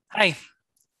Hi,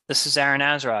 this is Aaron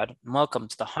Azrod, and welcome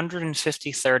to the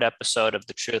 153rd episode of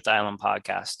the Truth Island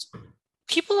podcast.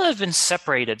 People have been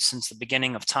separated since the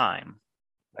beginning of time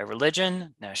by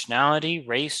religion, nationality,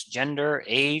 race, gender,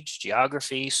 age,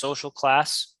 geography, social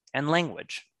class, and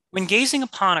language. When gazing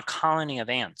upon a colony of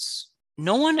ants,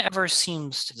 no one ever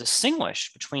seems to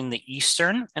distinguish between the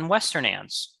eastern and western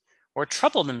ants, or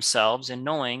trouble themselves in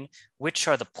knowing which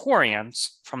are the poor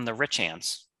ants from the rich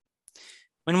ants.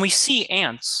 When we see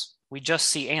ants, we just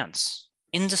see ants,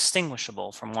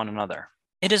 indistinguishable from one another.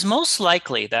 It is most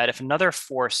likely that if another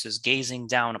force is gazing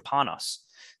down upon us,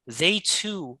 they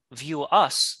too view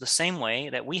us the same way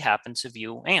that we happen to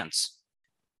view ants.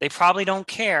 They probably don't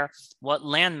care what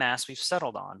landmass we've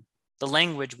settled on, the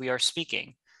language we are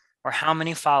speaking, or how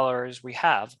many followers we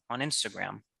have on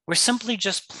Instagram. We're simply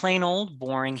just plain old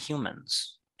boring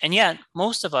humans. And yet,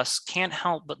 most of us can't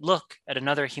help but look at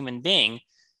another human being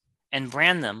and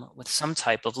brand them with some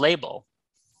type of label.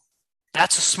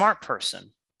 That's a smart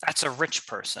person. That's a rich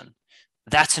person.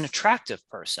 That's an attractive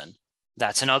person.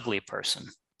 That's an ugly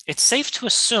person. It's safe to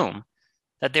assume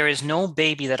that there is no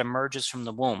baby that emerges from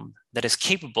the womb that is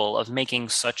capable of making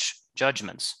such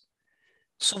judgments.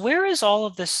 So where is all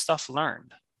of this stuff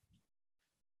learned?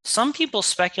 Some people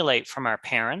speculate from our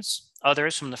parents,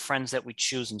 others from the friends that we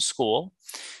choose in school,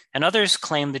 and others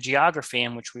claim the geography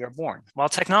in which we are born. While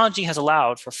technology has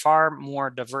allowed for far more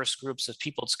diverse groups of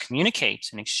people to communicate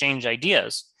and exchange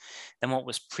ideas than what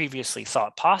was previously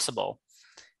thought possible,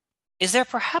 is there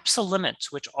perhaps a limit to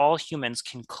which all humans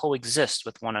can coexist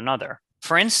with one another?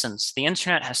 For instance, the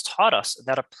internet has taught us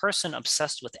that a person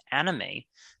obsessed with anime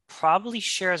probably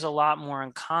shares a lot more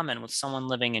in common with someone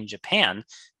living in Japan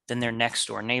than their next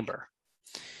door neighbor.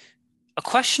 A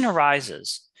question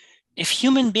arises: if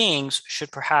human beings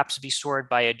should perhaps be sorted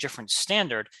by a different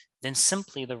standard than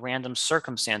simply the random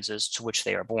circumstances to which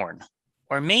they are born.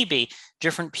 Or maybe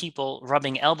different people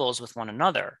rubbing elbows with one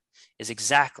another is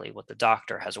exactly what the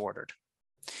doctor has ordered.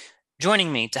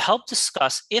 Joining me to help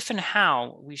discuss if and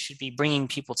how we should be bringing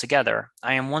people together,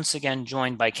 I am once again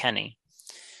joined by Kenny.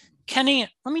 Kenny,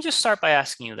 let me just start by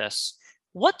asking you this.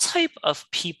 What type of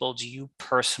people do you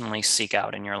personally seek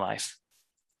out in your life?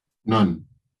 None.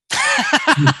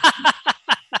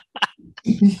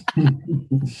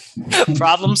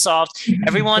 Problem solved.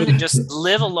 Everyone just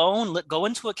live alone, go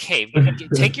into a cave.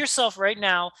 Take yourself right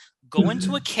now, go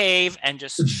into a cave and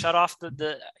just shut off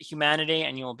the humanity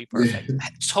and you will be perfect.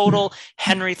 Total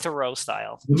Henry Thoreau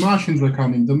style. The Martians are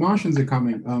coming. The Martians are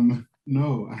coming.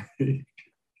 No,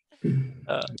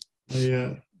 Uh,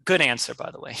 I Good answer,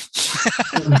 by the way.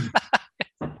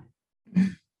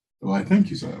 well, I thank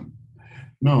you, sir.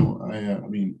 No, I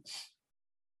mean,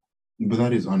 but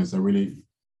that is honest. I really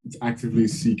actively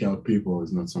seek out people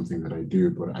is not something that I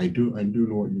do, but I do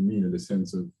know what you mean in the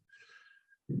sense of,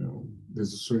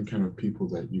 there's a certain kind of people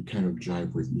that you kind of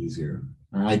jive with easier.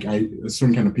 A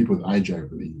certain kind of people that I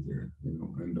jive with easier,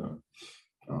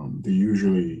 and they're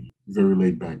usually very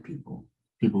laid back people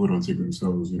who don't take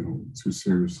themselves, too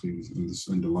seriously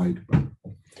and the like.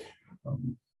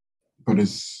 Um, but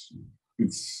it's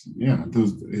yeah,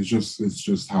 it's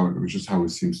just how it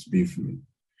seems to be for me.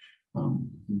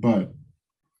 But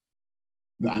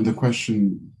and the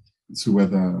question to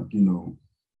whether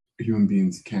human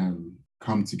beings can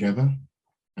come together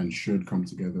and should come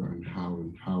together and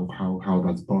how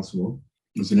that's possible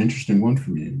is an interesting one for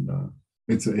me. And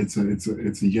it's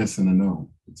a yes and a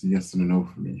no. It's a yes and a no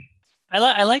for me.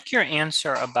 I like your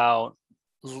answer about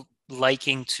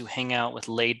liking to hang out with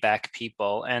laid back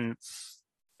people. And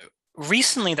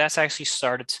recently, that's actually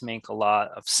started to make a lot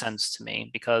of sense to me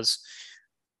because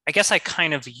I guess I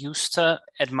kind of used to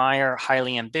admire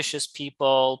highly ambitious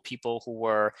people, people who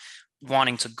were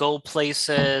wanting to go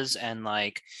places and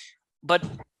like, but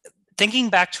thinking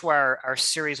back to our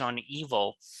series on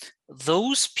evil,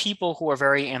 those people who are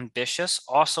very ambitious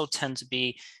also tend to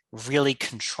be really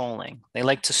controlling. They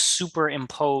like to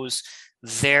superimpose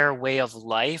their way of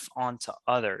life onto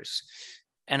others.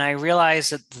 And I realize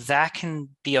that that can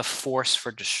be a force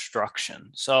for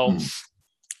destruction. So Mm.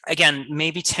 again,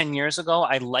 maybe 10 years ago,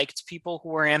 I liked people who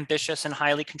were ambitious and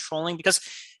highly controlling because,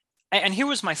 and here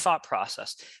was my thought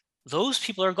process. Those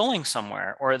people are going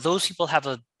somewhere, or those people have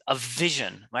a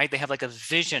vision, right? They have like a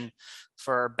vision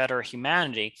for better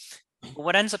humanity. But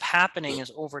what ends up happening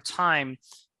is over time,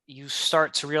 you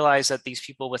start to realize that these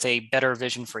people with a better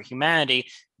vision for humanity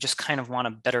just kind of want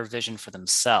a better vision for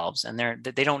themselves. And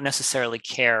they don't necessarily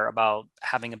care about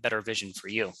having a better vision for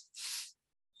you.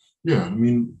 Yeah, I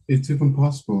mean, it's even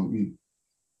possible. I mean,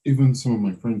 even some of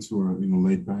my friends who are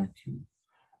laid back,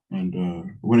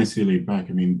 And when I say laid back,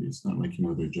 I mean, it's not like,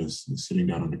 they're just sitting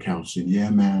down on the couch saying, yeah,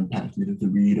 man, pass me the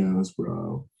Doritos,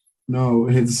 bro. No,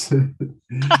 it's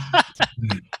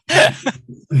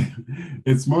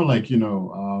it's more like,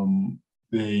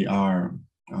 they are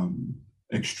um,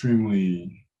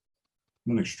 extremely,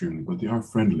 not extremely, but they are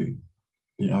friendly.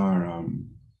 They are,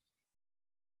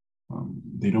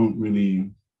 they don't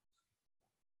really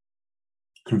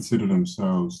consider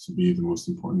themselves to be the most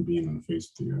important being on the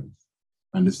face of the earth.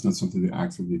 And it's not something they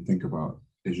actively think about.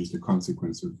 It's just a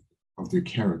consequence of their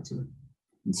character.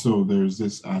 And so there's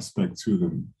this aspect to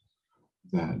them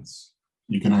that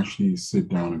you can actually sit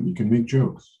down and you can make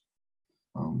jokes.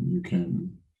 You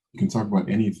can talk about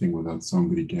anything without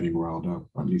somebody getting riled up,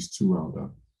 at least too riled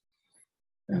up.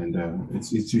 And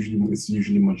it's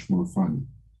usually much more fun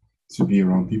to be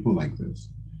around people like this.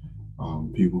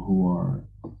 People who are,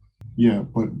 yeah,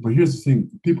 but here's the thing: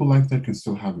 people like that can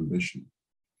still have ambition,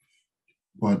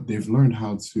 but they've learned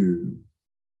how to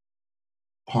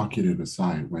pocket it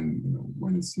aside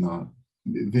when it's not.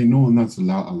 They know not to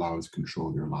allow it to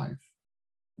control their life,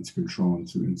 and to control and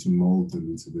to mold them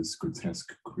into this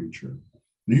grotesque creature.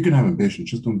 You can have ambition,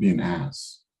 just don't be an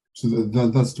ass. So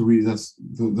that's the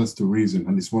reason. That's the reason,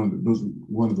 and it's one of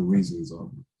the reasons.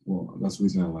 Well, that's the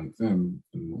reason I like them,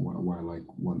 and why I like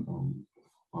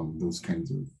those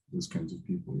kinds of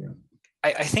people. Yeah.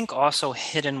 I think also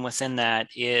hidden within that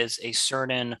is a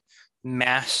certain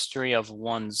mastery of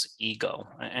one's ego.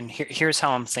 And here's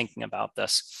how I'm thinking about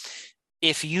this.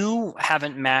 If you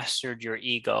haven't mastered your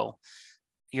ego,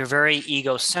 you're very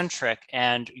egocentric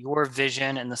and your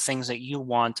vision and the things that you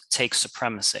want take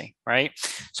supremacy, right?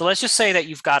 So let's just say that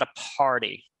you've got a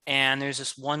party and there's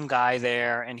this one guy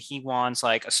there and he wants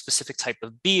like a specific type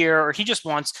of beer, or he just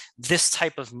wants this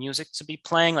type of music to be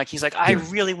playing. Like he's like, I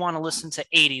really want to listen to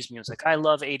 80s music. I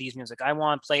love 80s music. I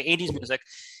want to play 80s music.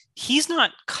 He's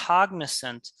not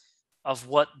cognizant of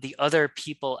what the other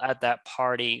people at that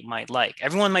party might like.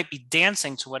 Everyone might be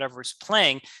dancing to whatever's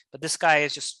playing, but this guy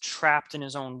is just trapped in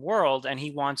his own world and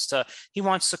he wants to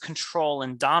control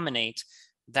and dominate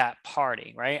that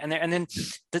party, right? And I'm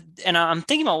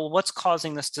thinking about, well, what's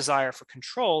causing this desire for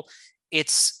control?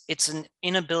 It's an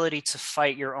inability to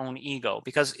fight your own ego,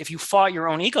 because if you fought your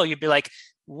own ego, you'd be like,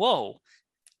 whoa,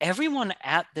 everyone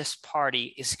at this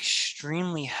party is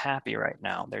extremely happy right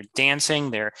now. They're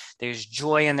dancing, there's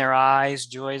joy in their eyes,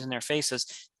 joys in their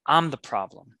faces. I'm the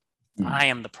problem. I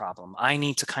am the problem. I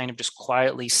need to kind of just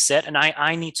quietly sit, and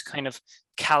I need to kind of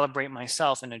calibrate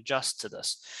myself and adjust to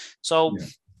this. So Yeah.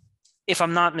 if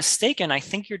I'm not mistaken, I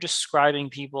think you're describing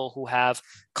people who have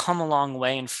come a long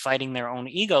way in fighting their own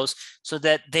egos so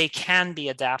that they can be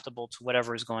adaptable to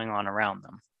whatever is going on around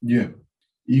them. Yeah.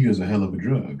 Ego's a hell of a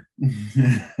drug.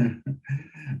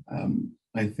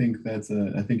 I think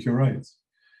you're right.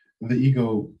 The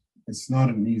ego, it's not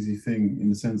an easy thing in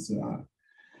the sense that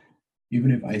even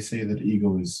if I say that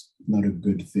ego is not a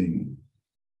good thing,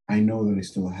 I know that I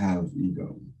still have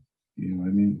ego. You know what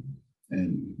I mean?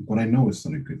 But I know it's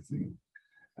not a good thing,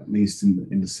 at least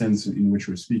in the sense in which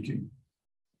we're speaking.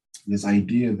 This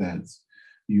idea that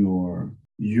your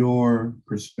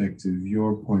perspective,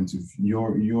 your point of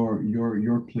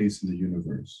your place in the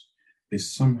universe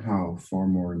is somehow far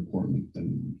more important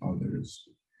than others.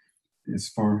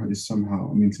 Is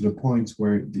somehow, I mean, to the point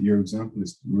where your example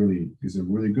is a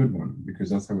really good one, because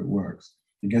that's how it works.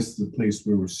 It gets to the place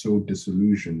where we're so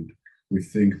disillusioned, we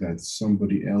think that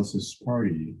somebody else's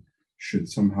party should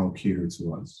somehow cater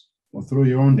to us. Well, throw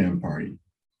your own damn party,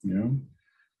 you know?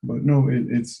 But no,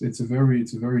 it's a very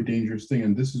dangerous thing.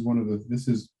 And this is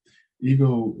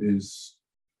ego is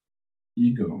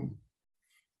ego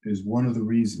is one of the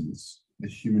reasons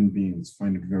that human beings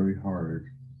find it very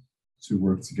hard to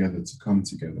work together, to come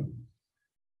together.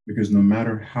 Because no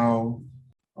matter how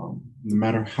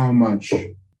much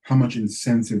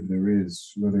incentive there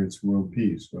is, whether it's world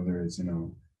peace, whether it's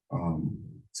to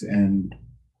end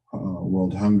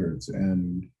world hunger, to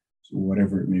end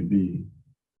whatever it may be,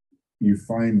 you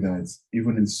find that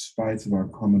even in spite of our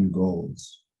common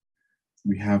goals,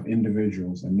 we have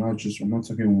individuals, and I'm not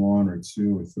talking one or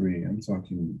two or three, I'm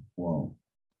talking, well,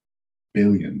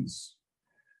 billions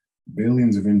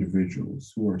of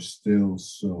individuals who are still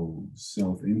so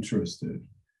self-interested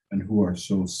and who are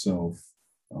so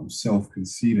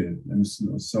self-conceited and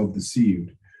self-deceived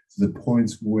to the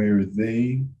point where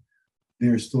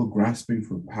they're still grasping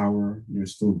for power. They're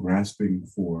still grasping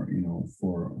for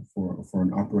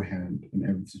an upper hand in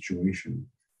every situation.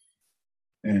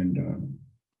 And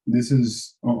this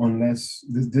is the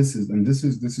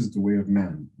way of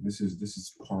man. This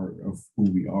is part of who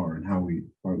we are and how we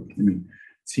are. I mean,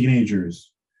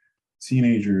 teenagers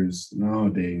teenagers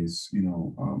nowadays,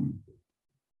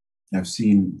 I've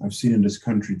seen in this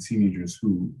country teenagers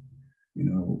who, you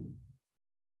know,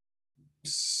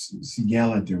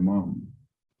 yell at their mom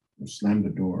or slam the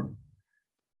door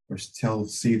or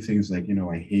say things like,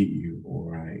 I hate you,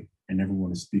 or I never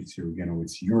want to speak to you again, or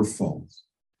it's your fault.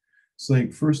 It's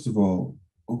like, first of all,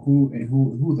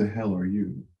 who the hell are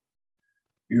you?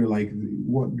 You're like,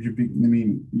 what you be, I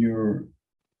mean, you're,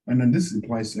 and then this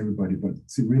applies to everybody, but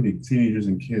to really teenagers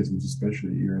and kids,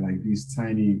 especially, you're like these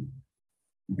tiny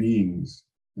beings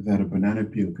that a banana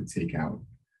peel could take out.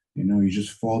 You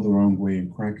just fall the wrong way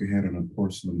and crack your head on a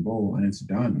porcelain bowl and it's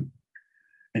done.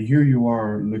 And here you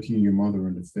are looking your mother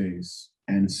in the face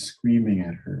and screaming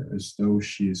at her as though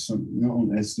she is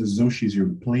as though she's your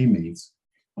playmate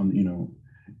on,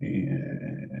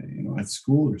 at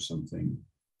school or something.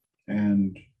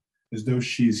 And as though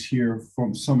she's here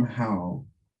from somehow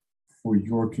for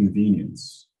your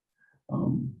convenience.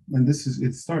 And this is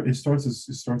it starts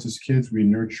as kids. We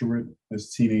nurture it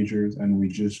as teenagers, and we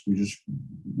just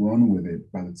run with it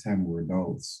by the time we're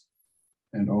adults,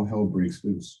 and all hell breaks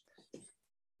loose.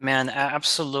 Man,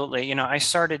 absolutely. I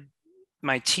started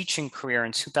my teaching career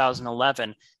in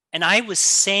 2011, and I was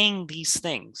saying these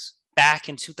things back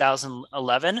in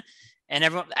 2011, and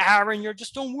everyone, Aaron,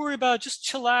 don't worry about it, just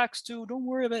chillax, dude, don't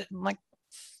worry about it. I'm like,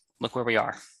 look where we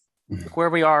are. Look where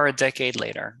we are a decade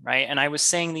later, right? And I was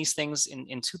saying these things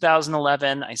in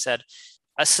 2011. I said,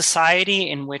 a society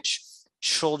in which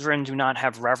children do not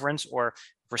have reverence or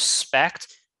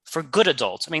respect for good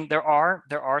adults. I mean, there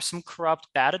are some corrupt,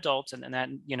 bad adults, and that,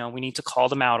 we need to call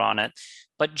them out on it.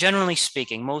 But generally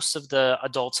speaking, most of the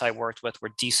adults I worked with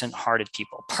were decent-hearted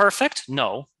people. Perfect?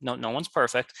 No one's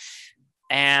perfect.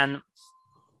 And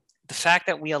the fact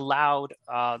that we allowed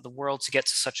the world to get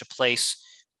to such a place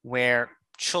where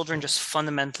children just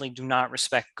fundamentally do not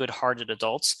respect good-hearted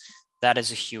adults, that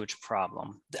is a huge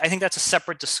problem. I think that's a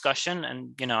separate discussion,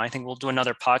 and I think we'll do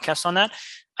another podcast on that.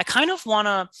 I kind of want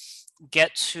to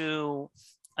get to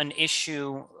an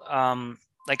issue,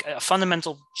 like a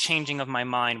fundamental changing of my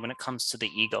mind when it comes to the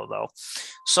ego, though.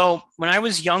 So when I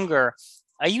was younger,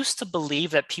 I used to believe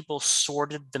that people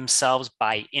sorted themselves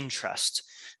by interest.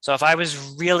 So if I was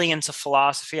really into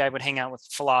philosophy, I would hang out with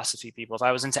philosophy people. If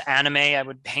I was into anime, I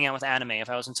would hang out with anime. If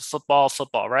I was into football,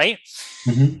 right?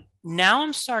 Mm-hmm. Now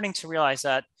I'm starting to realize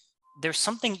that there's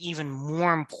something even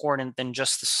more important than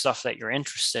just the stuff that you're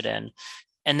interested in.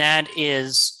 And that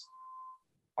is,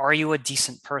 are you a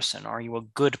decent person? Are you a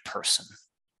good person?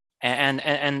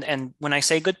 And when I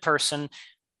say good person,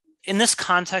 in this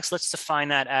context, let's define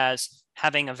that as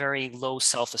having a very low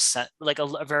self-assent, like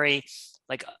a very,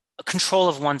 like a control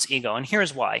of one's ego. And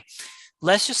here's why.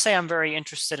 Let's just say I'm very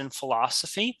interested in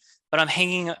philosophy, but I'm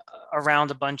hanging around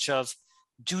a bunch of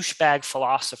douchebag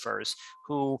philosophers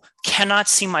who cannot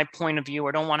see my point of view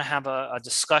or don't want to have a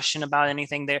discussion about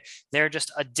anything. They're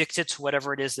just addicted to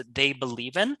whatever it is that they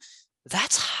believe in.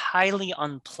 That's highly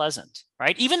unpleasant,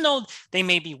 right? Even though they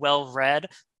may be well-read,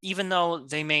 even though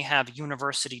they may have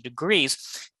university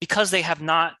degrees, because they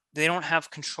don't have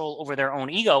control over their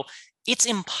own ego, it's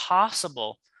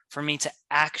impossible for me to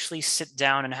actually sit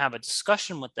down and have a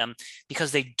discussion with them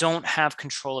because they don't have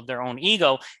control of their own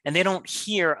ego and they don't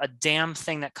hear a damn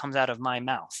thing that comes out of my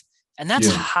mouth. And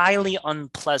that's highly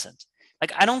unpleasant.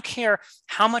 Like, I don't care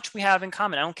how much we have in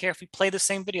common. I don't care if we play the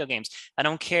same video games. I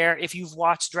don't care if you've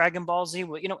watched Dragon Ball Z.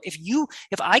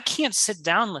 If I can't sit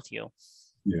down with you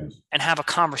and have a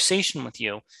conversation with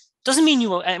you, doesn't mean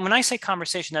you, and when I say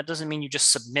conversation, that doesn't mean you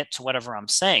just submit to whatever I'm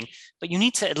saying, but you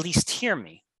need to at least hear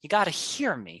me. You got to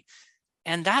hear me.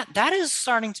 And that is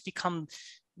starting to become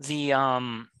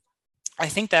I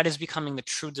think that is becoming the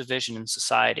true division in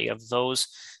society of those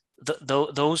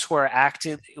who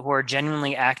are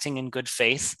genuinely acting in good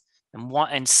faith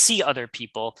and see other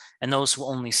people, and those who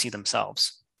only see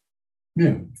themselves.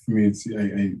 Yeah, for me,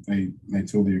 I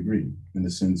totally agree in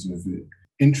the sense of it.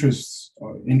 Interests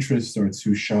are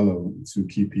too shallow to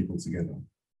keep people together.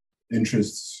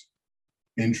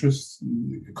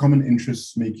 Common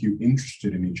interests make you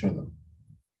interested in each other,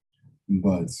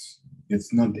 but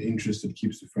it's not the interest that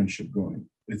keeps the friendship going.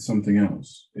 It's something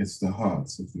else. It's the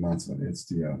heart of the matter. It's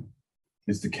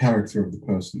the character of the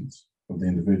persons, of the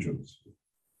individuals.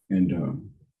 And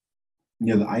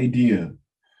the idea,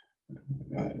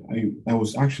 I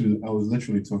was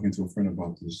literally talking to a friend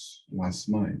about this last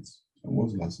night.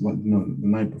 The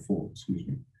night before, excuse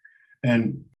me.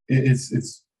 And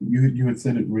you had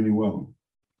said it really well.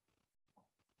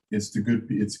 It's good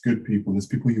people. It's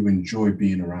people you enjoy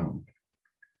being around.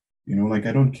 Like,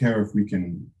 I don't care if we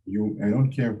can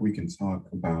talk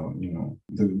about,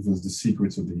 the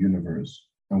secrets of the universe,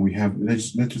 and we have,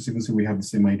 let's just even say we have the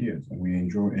same ideas, and we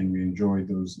enjoy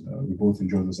those. We both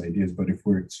enjoy those ideas. But if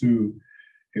we're too,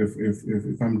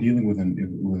 if I'm dealing with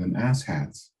an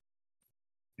asshat,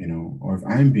 or if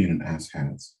I'm being an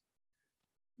asshat,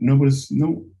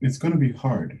 it's going to be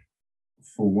hard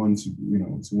for one to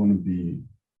want to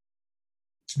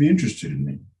be interested in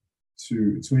me,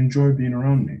 to enjoy being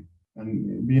around me,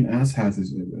 and being asshat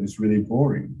is really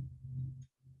boring.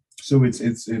 So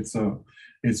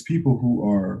it's people who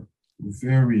are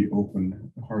very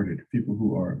open-hearted, people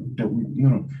who are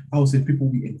I would say people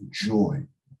we enjoy.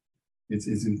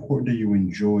 It's important that you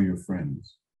enjoy your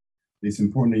friends. It's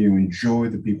important that you enjoy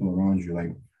the people around you.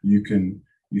 Like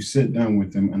you sit down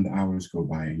with them and the hours go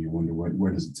by and you wonder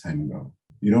where does the time go?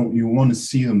 You want to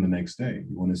see them the next day.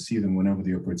 You want to see them whenever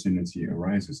the opportunity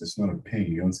arises. It's not a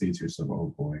pain. You don't say to yourself,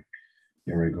 oh boy,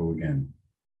 here I go again.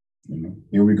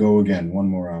 Here we go again, 1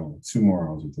 more hour, 2 more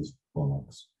hours with this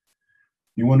bollocks.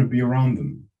 You want to be around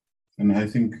them. And I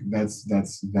think that's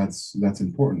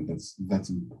important. That's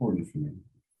important for me.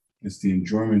 It's the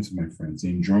enjoyment of my friends, the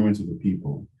enjoyment of the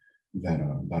people that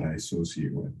I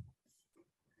associate with.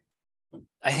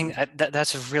 I think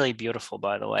that's really beautiful,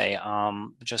 by the way.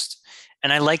 And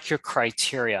I like your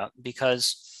criteria,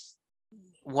 because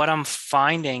what I'm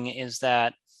finding is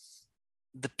that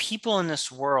the people in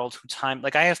this world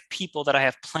like I have people that I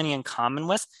have plenty in common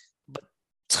with, but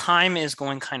time is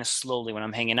going kind of slowly when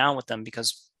I'm hanging out with them,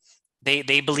 because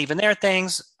they believe in their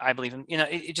things. I believe in,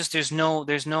 it just, there's no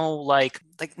like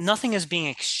nothing is being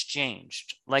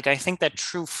exchanged. Like, I think that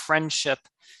true friendship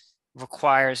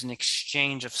requires an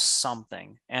exchange of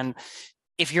something. And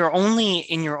if you're only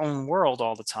in your own world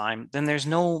all the time, then there's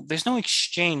no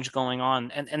exchange going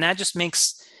on. And that just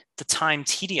makes the time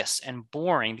tedious and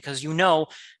boring, because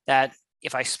that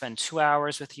if I spend 2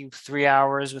 hours with you, 3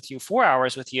 hours with you, 4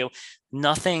 hours with you,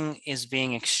 nothing is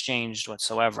being exchanged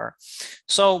whatsoever.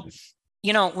 So,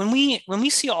 when we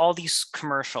see all these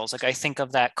commercials, like I think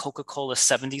of that Coca-Cola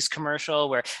 70s commercial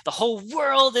where the whole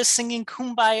world is singing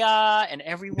Kumbaya and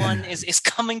everyone is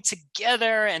coming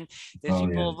together, and there's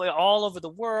people all over the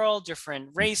world,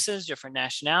 different races, different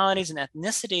nationalities and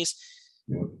ethnicities.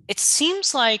 Yeah. It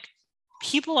seems like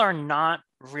people are not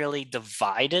really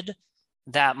divided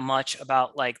that much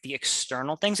about like the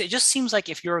external things. It just seems like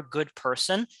if you're a good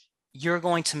person, you're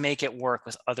going to make it work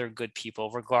with other good people,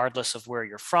 regardless of where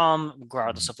you're from,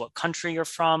 regardless of what country you're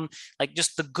from. Like,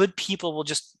 just the good people will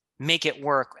just make it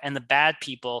work. And the bad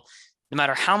people, no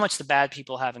matter how much the bad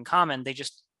people have in common, they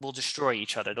just will destroy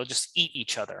each other. They'll just eat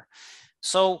each other.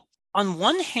 So on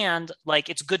one hand, like,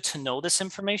 it's good to know this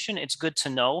information. It's good to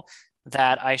know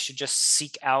that I should just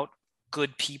seek out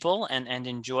good people and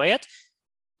enjoy it.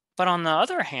 But on the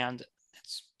other hand,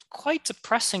 it's quite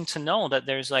depressing to know that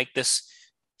there's like this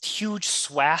huge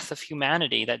swath of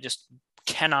humanity that just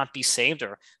cannot be saved,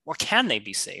 or can they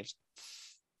be saved?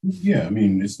 Yeah, I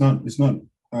mean, it's not.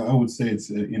 I would say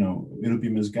it's it'll be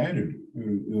misguided.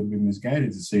 It'll be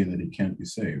misguided to say that it can't be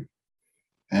saved,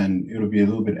 and it'll be a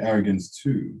little bit arrogance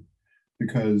too,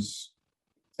 because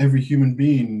every human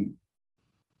being,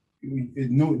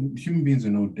 human beings are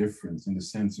no different in the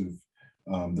sense of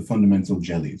the fundamental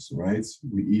jellies, right?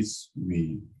 We eat,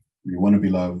 we want to be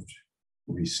loved,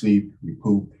 we sleep, we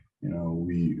poop,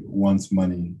 we want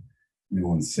money, we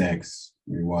want sex,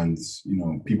 we want,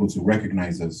 people to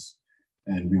recognize us.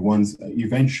 And we want,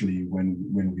 eventually, when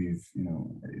we've,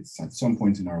 it's at some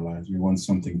point in our lives, we want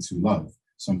something to love,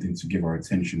 something to give our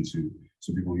attention to.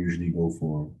 So people usually go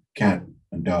for cat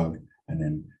and dog. And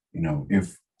then,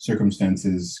 if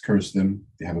circumstances curse them,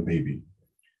 they have a baby.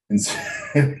 And so,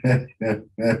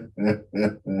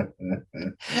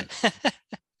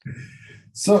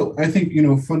 so I think,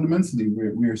 fundamentally,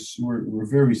 we're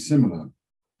very similar.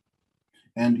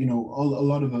 And, a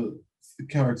lot of the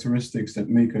characteristics that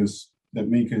make us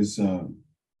a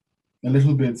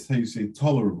little bit, how you say,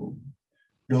 tolerable.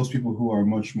 Those people who are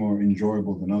much more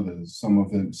enjoyable than others. Some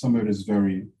of it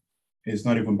is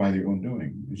not even by their own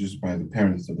doing. It's just by the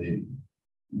parents that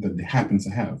they happen to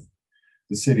have,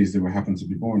 the cities they were happen to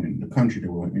be born in, the country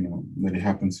that they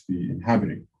happen to be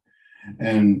inhabiting,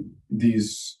 and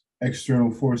these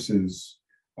external forces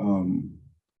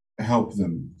help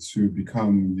them to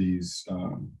become these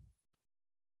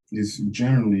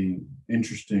generally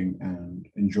interesting and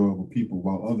enjoyable people,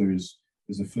 while others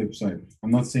is a flip side.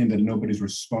 I'm not saying that nobody's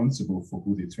responsible for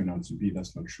who they turn out to be.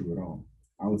 That's not true at all.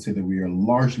 I would say that we are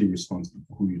largely responsible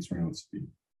for who you turn out to be.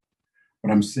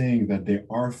 But I'm saying that there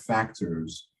are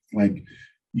factors like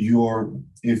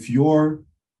if your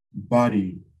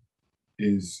body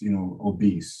is,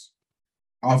 obese,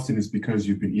 often it's because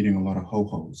you've been eating a lot of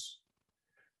ho-hos.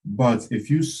 But if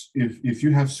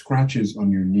you have scratches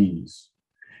on your knees,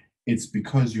 it's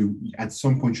because you at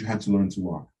some point you had to learn to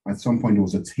walk. At some point there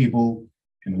was a table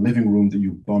in the living room that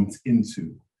you bumped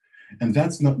into. And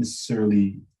that's not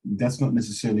necessarily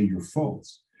your fault.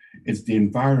 It's the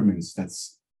environment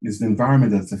that's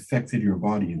affected your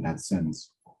body in that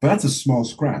sense. But that's a small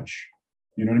scratch.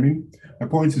 You know what I mean? My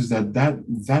point is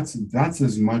that's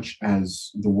as much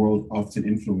as the world often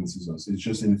influences us. It's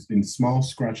just in small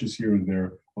scratches here and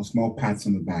there, or small pats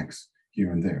on the backs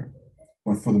here and there.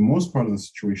 But for the most part of the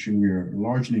situation, we are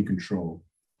largely in control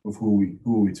of who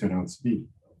we turn out to be.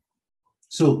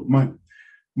 So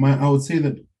I would say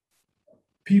that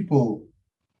people,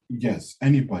 yes,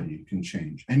 anybody can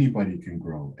change, anybody can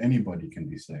grow, anybody can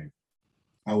be saved.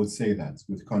 I would say that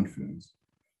with confidence.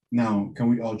 Now, can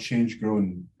we all change, grow,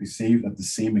 and be saved at the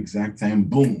same exact time?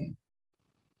 Boom.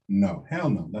 No, hell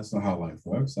no. That's not how life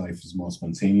works. Life is more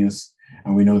spontaneous,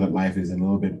 and we know that life is a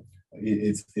little bit.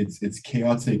 It's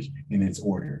chaotic in its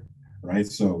order, right?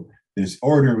 So there's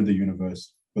order in the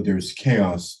universe, but there's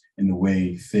chaos in the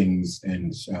way things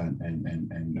and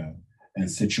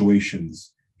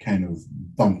situations kind of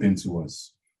bump into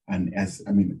us. And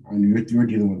you're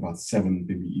dealing with about 7,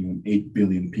 maybe even 8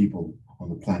 billion people on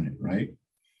the planet, right?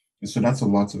 And so that's a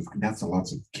lot of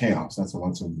chaos. That's a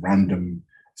lot of random,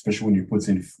 especially when you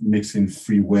mix in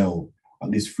free will, at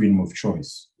least freedom of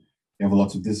choice. You have a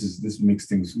lot of this makes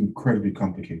things incredibly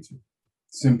complicated.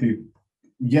 Simply,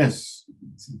 yes,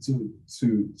 to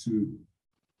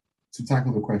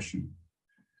tackle the question,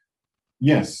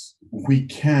 yes, we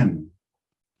can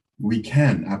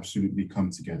absolutely come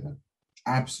together.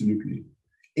 Absolutely.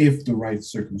 If the right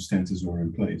circumstances are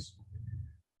in place.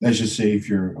 Let's just say if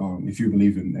you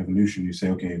believe in evolution, you say,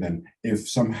 okay, then if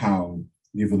somehow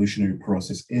the evolutionary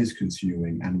process is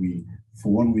continuing and we,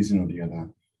 for one reason or the other,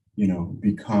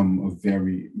 become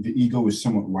the ego is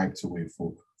somewhat wiped away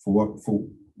for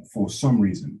some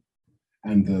reason.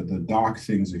 And the dark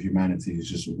things of humanity is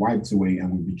just wiped away,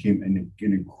 and we became an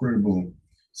incredible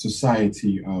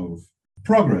society of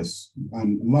progress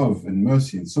and love and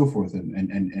mercy and so forth, and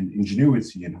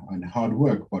ingenuity and hard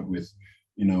work, but with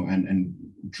and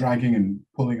dragging and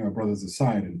pulling our brothers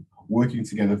aside and working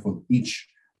together for each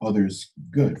other's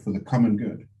good, for the common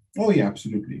good. Oh yeah,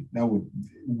 absolutely. That would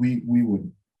we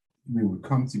would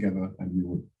come together and we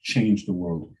would change the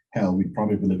world. Hell, we'd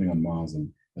probably be living on Mars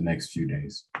in the next few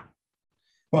days.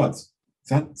 But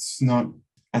that's not,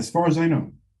 as far as I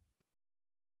know,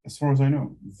 if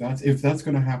that's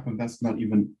going to happen, that's not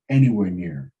even anywhere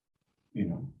near,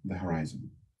 the horizon.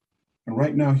 And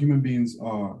right now, human beings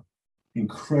are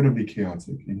incredibly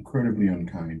chaotic, incredibly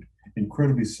unkind,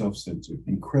 incredibly self-centered,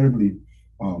 incredibly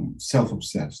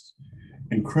self-obsessed,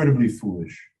 incredibly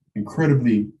foolish,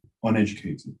 incredibly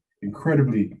uneducated,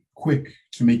 incredibly quick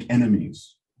to make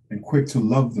enemies, and quick to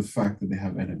love the fact that they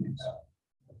have enemies.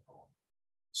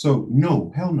 So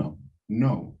no, hell no,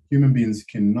 no. Human beings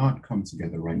cannot come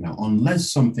together right now unless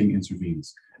something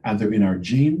intervenes, either in our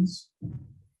genes.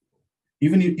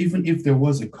 Even if there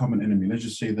was a common enemy, let's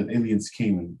just say that aliens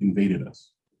came and invaded us,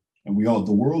 and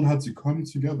the world had to come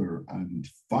together and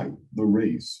fight the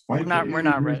race. We're not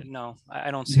ready. No, I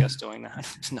don't see us doing that.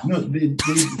 No, we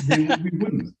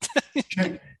wouldn't.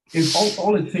 Check. If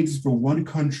all it takes is for one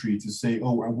country to say,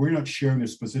 "Oh, we're not sharing a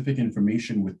specific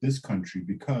information with this country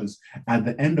because at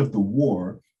the end of the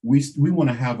war, we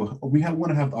want to have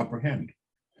the upper hand."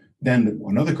 Then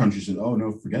another country says, "Oh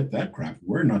no, forget that crap.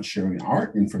 We're not sharing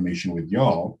our information with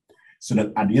y'all, so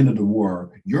that at the end of the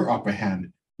war, your upper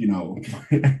hand,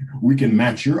 we can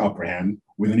match your upper hand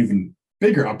with an even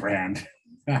bigger upper hand."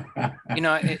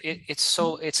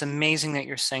 It's amazing that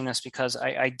you're saying this, because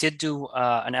I did do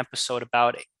an episode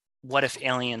about what if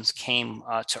aliens came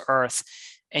to Earth,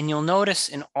 and you'll notice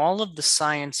in all of the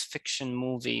science fiction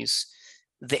movies,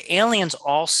 the aliens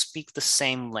all speak the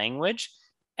same language,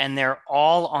 and they're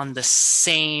all on the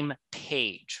same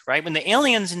page, right? When the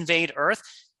aliens invade Earth,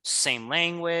 same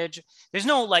language. There's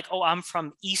no like, oh, I'm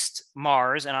from East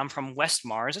Mars and I'm from West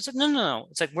Mars. It's like, no.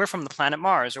 It's like, we're from the planet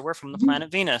Mars, or we're from the planet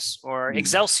Venus, or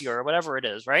Excelsior, or whatever it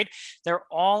is, right? They're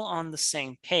all on the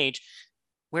same page,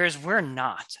 whereas we're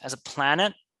not, as a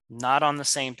planet, not on the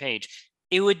same page.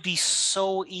 It would be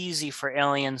so easy for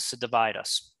aliens to divide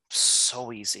us.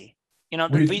 So easy.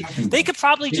 They could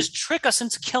probably just trick us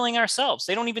into killing ourselves.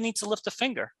 They don't even need to lift a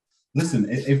finger. Listen,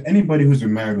 if anybody who's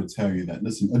been married will tell you that,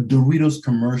 listen, a Doritos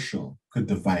commercial could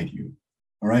divide you.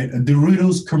 All right? A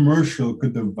Doritos commercial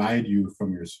could divide you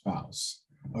from your spouse.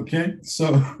 Okay?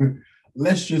 So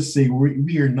let's just say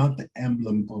we are not the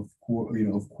emblem of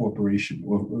corporation,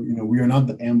 or we are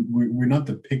not we're not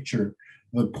the picture,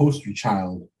 the poster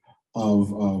child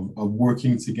of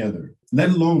working together. Let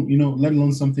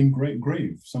alone something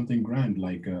grave, something grand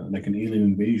like an alien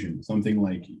invasion, something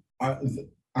like. I,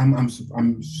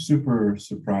 I'm super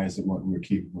surprised at what we're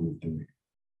capable of doing.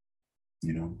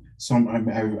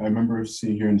 I remember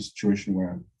seeing here in a situation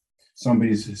where a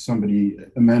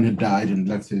man had died and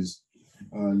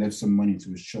left some money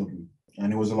to his children,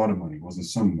 and it was a lot of money. It wasn't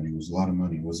some money; it was a lot of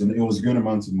money. It was a good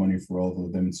amount of money for all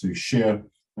of them to share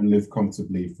and live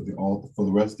comfortably for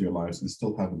the rest of their lives, and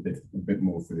still have a bit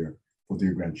more for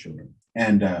their grandchildren.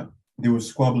 And they were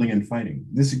squabbling and fighting.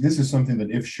 This is something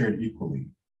that, if shared equally,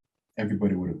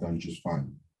 everybody would have done just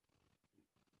fine.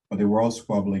 But they were all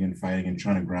squabbling and fighting and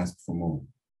trying to grasp for more.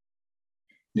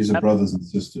 These are brothers and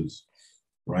sisters,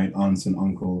 right? Aunts and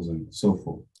uncles and so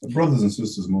forth. But brothers and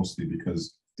sisters mostly,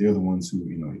 because they're the ones who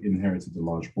inherited the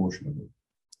large portion of it.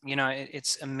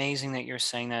 It's amazing that you're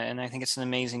saying that, and I think it's an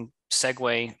amazing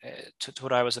segue to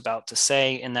what I was about to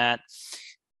say, in that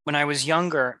when I was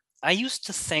younger, I used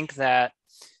to think that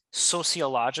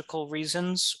sociological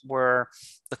reasons were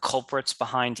the culprits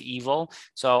behind evil.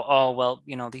 So, oh, well,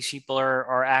 these people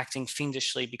are acting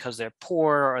fiendishly because they're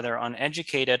poor or they're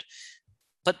uneducated.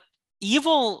 But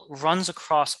evil runs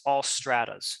across all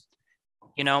stratas,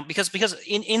 because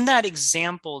in that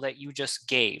example that you just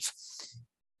gave,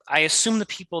 I assume the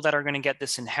people that are going to get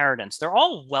this inheritance, they're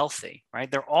all wealthy, right?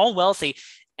 They're all wealthy.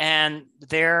 And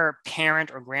their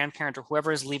parent or grandparent or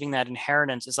whoever is leaving that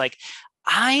inheritance is like,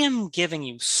 I am giving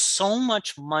you so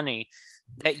much money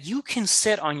that you can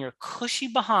sit on your cushy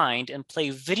behind and play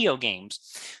video games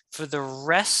for the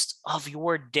rest of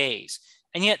your days.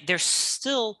 And yet they're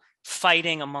still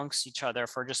fighting amongst each other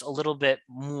for just a little bit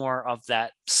more of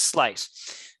that slice.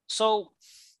 So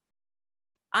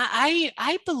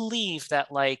I believe that,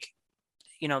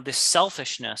 this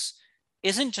selfishness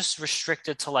isn't just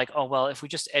restricted to oh, well, if we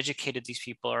just educated these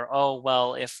people, or, oh,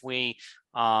 well, if we,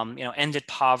 ended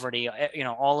poverty,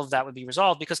 all of that would be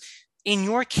resolved. Because in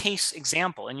your case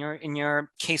example, in your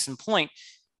case in point,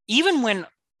 even when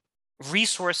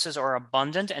resources are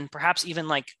abundant and perhaps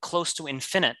even close to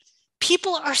infinite,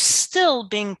 people are still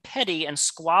being petty and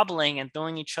squabbling and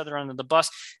throwing each other under the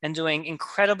bus and doing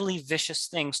incredibly vicious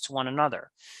things to one another.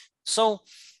 So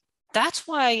that's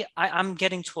why I'm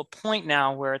getting to a point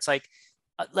now where it's like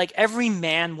every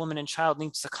man, woman, and child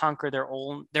needs to conquer their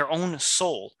own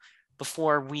soul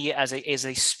before we as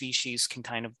a species can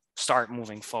kind of start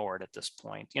moving forward at this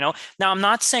point. Now, I'm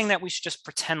not saying that we should just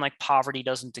pretend like poverty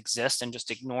doesn't exist and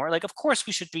just ignore. Of course,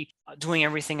 we should be doing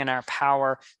everything in our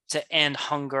power to end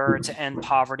hunger, to end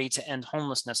poverty, to end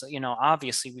homelessness.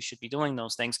 Obviously, we should be doing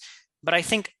those things. But I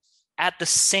think at the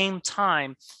same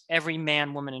time, every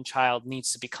man, woman, and child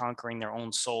needs to be conquering their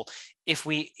own soul if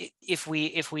we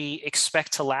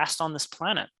expect to last on this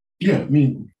planet. Yeah, I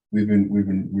mean, we've been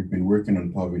working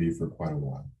on poverty for quite a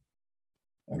while.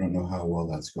 I don't know how well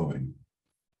that's going.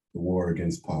 The war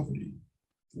against poverty,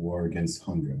 the war against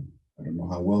hunger. I don't know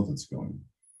how well that's going.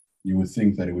 You would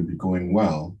think that it would be going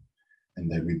well, and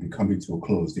that we'd be coming to a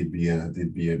close. There'd be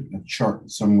a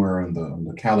chart somewhere on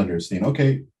the calendar saying,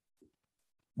 okay,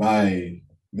 by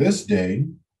this day,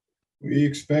 we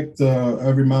expect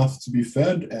every mouth to be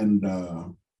fed, and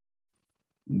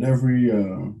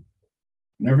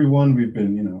everyone we've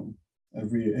been,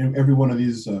 every one of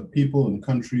these people and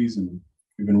countries and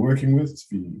we've been working with to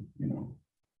be,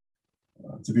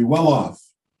 to be well off.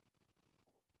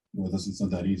 Well, it's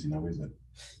not that easy now, is it?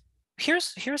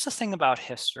 Here's the thing about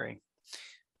history.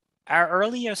 Our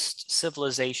earliest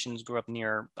civilizations grew up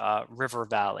near river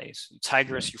valleys,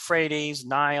 Tigris, Euphrates,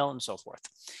 Nile, and so forth.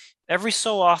 Every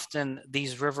so often,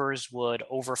 these rivers would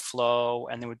overflow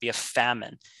and there would be a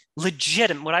famine,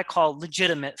 what I call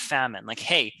legitimate famine.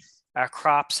 Hey, our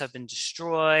crops have been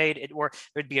destroyed, or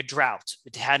there'd be a drought.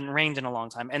 It hadn't rained in a long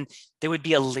time. And there would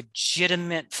be a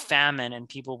legitimate famine and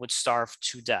people would starve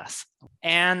to death.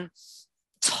 And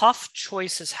tough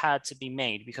choices had to be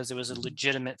made because there was a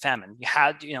legitimate famine.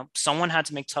 Someone had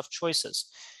to make tough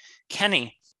choices.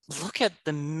 Kenny, look at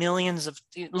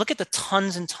the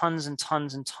tons and tons and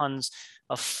tons and tons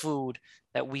of food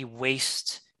that we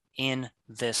waste in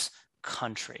this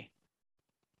country.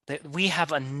 That we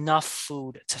have enough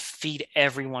food to feed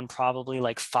everyone probably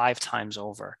 5 times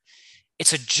over.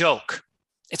 It's a joke.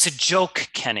 It's a joke,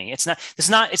 Kenny.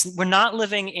 We're not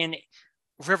living in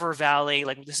River Valley.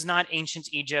 This is not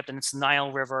ancient Egypt and it's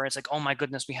Nile River. It's oh my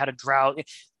goodness, we had a drought.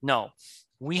 No,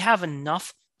 we have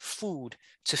enough food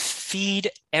to feed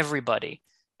everybody.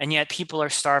 And yet people are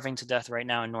starving to death right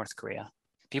now in North Korea.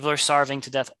 People are starving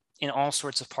to death in all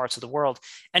sorts of parts of the world.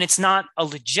 And it's not a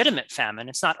legitimate famine.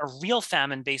 It's not a real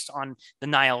famine based on the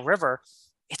Nile River.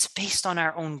 It's based on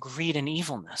our own greed and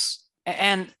evilness.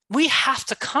 And we have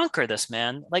to conquer this,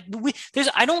 man. Like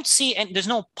I don't see, and there's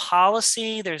no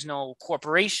policy, there's no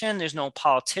corporation, there's no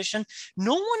politician.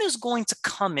 No one is going to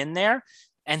come in there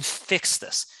and fix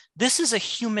this. This is a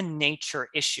human nature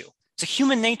issue. It's a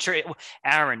human nature.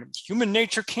 Aaron, human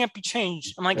nature can't be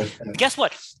changed. I'm like, guess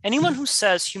what? Anyone who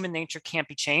says human nature can't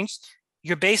be changed,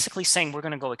 you're basically saying we're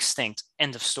going to go extinct.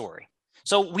 End of story.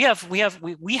 So we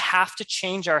have to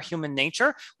change our human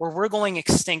nature, or we're going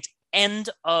extinct. End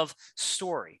of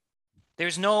story.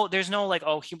 There's no like,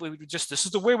 oh, this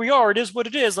is the way we are. It is what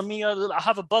it is. Let me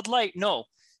have a Bud Light. No,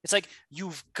 it's like,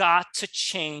 you've got to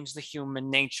change the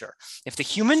human nature. If the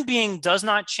human being does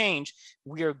not change,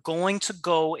 we are going to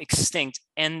go extinct.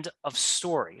 End of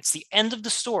story. It's the end of the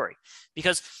story.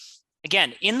 Because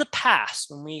again, in the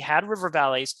past, when we had river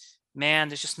valleys, man,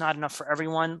 there's just not enough for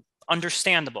everyone.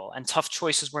 Understandable, and tough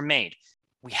choices were made.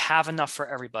 We have enough for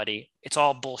everybody. It's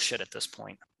all bullshit at this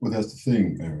point. Well, that's the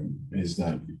thing, Aaron, is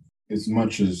that as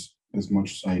much as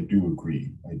I do agree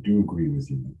with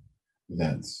you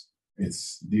that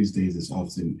it's these days it's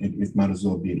often it might as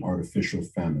well be an artificial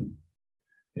famine.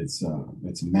 It's a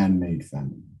man-made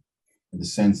famine, in the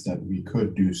sense that we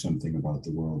could do something about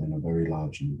the world in a very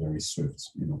large and very swift,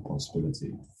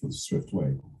 possibility for the swift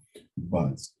way,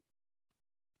 but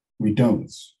we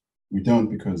don't. We don't,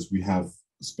 because we have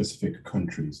specific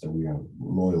countries that we are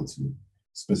loyal to,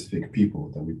 specific people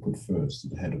that we put first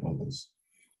at the head of others.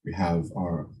 We have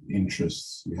our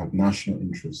interests, we have national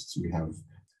interests, we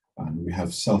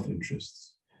have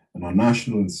self-interests. And our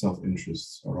national and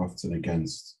self-interests are often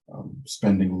against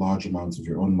spending large amounts of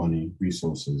your own money,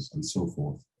 resources, and so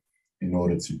forth in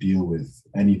order to deal with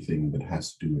anything that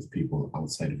has to do with people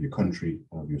outside of your country,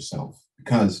 of yourself.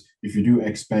 Because if you do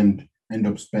end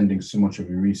up spending so much of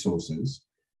your resources,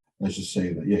 let's just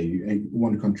say that,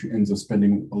 one country ends up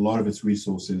spending a lot of its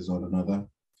resources on another,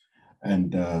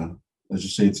 and let's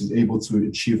just say it's able to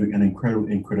achieve an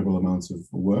incredible amounts of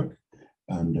work,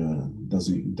 and does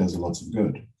a lot of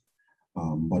good.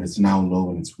 But it's now low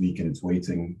and it's weak and it's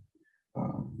waiting,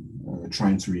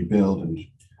 trying to rebuild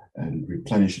and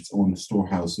replenish its own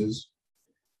storehouses.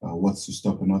 What's to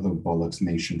stop another bollocks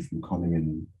nation from coming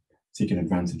and taking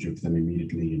advantage of them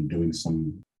immediately and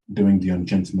doing the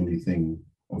ungentlemanly thing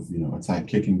of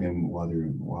kicking them while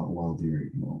they're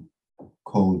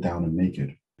cold, down, and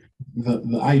naked.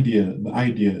 The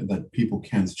idea that people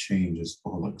can't change is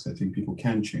bollocks. I think people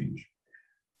can change.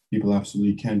 People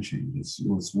absolutely can change.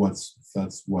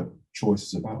 That's what choice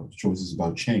is about. Choice is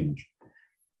about change.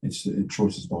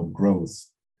 Choice is about growth,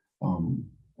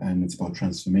 and it's about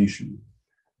transformation.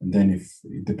 And then, if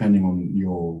depending on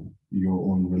your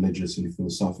own religious and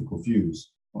philosophical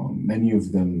views, many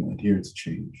of them adhere to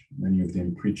change. Many of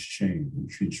them preach change and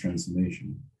preach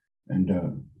transformation.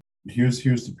 And here's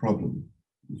the problem.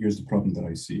 Here's the problem that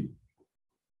I see.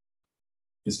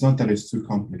 It's not that it's too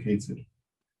complicated.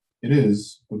 It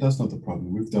is, but that's not the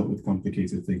problem. We've dealt with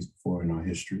complicated things before in our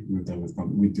history. We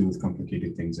deal with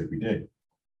complicated things every day.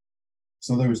 It's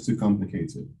not that it's too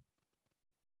complicated.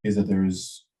 Is that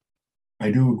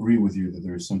I do agree with you that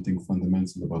there is something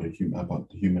fundamental about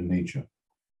the human nature.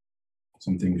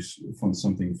 Something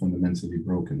fundamentally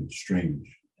broken,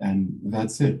 strange. And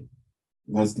that's it.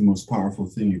 That's the most powerful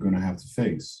thing you're going to have to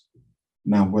face.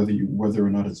 Now, whether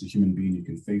or not as a human being you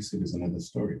can face it is another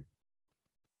story.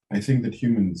 I think that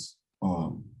humans,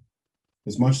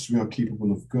 as much as we are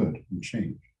capable of good and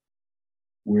change,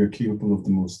 we are capable of the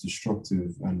most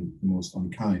destructive and the most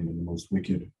unkind and the most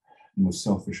wicked and most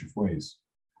selfish of ways.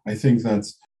 I think that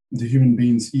the human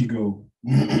being's ego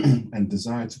and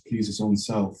desire to please his own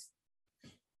self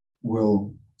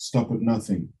will stop at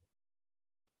nothing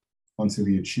until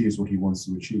he achieves what he wants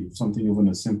to achieve. Something even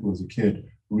as simple as a kid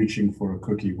reaching for a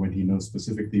cookie when he knows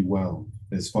specifically well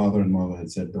that his father and mother had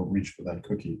said, don't reach for that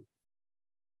cookie.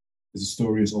 There's a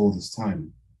story as old as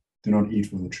time. Do not eat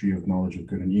from the tree of knowledge of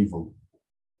good and evil.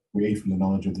 We ate from the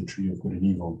knowledge of the tree of good and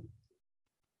evil.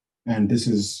 And this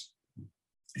is,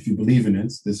 if you believe in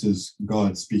it, this is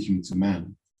God speaking to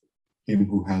man, him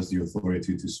who has the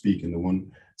authority to speak, and the one,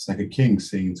 it's like a king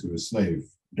saying to a slave,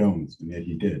 don't, and yet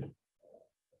he did.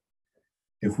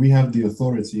 If we have the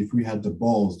authority, if we had the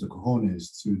balls, the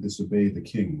cojones to disobey the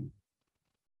king,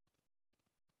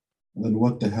 then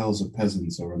what the hell's a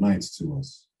peasant or a knight to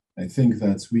us? I think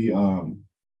that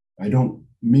I don't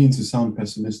mean to sound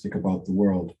pessimistic about the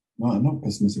world. No, I'm not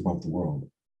pessimistic about the world.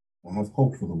 I have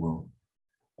hope for the world.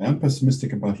 I am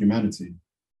pessimistic about humanity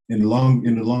in the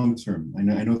long term. I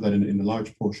know that in the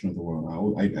large portion of the world,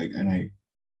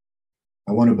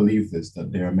 I want to believe this,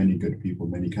 that there are many good people,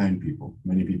 many kind people,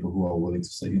 many people who are willing to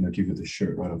say, give you the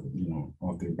shirt right off,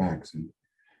 off their backs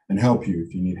and help you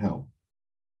if you need help.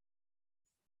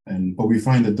 But we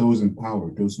find that those in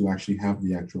power, those who actually have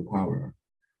the actual power,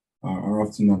 are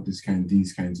often not these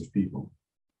kinds of people.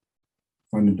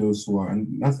 Find that those who are,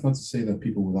 and that's not to say that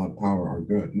people without power are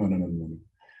good. No, no, no, no, no.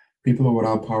 People who are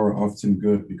without power are often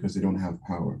good because they don't have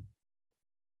power,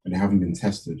 and they haven't been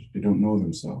tested. They don't know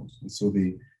themselves, and so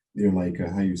they're like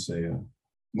how you say,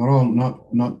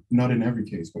 not in every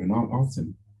case, but not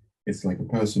often, it's like a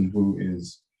person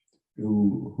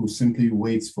who simply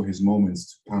waits for his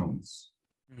moments to pounce.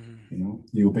 You know,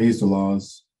 he obeys the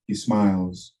laws, he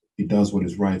smiles, he does what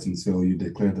is right until you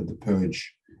declare that the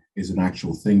purge is an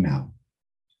actual thing now.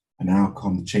 And now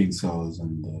come the chainsaws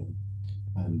and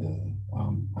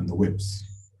the whips.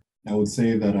 I would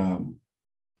say that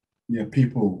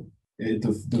people.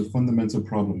 The fundamental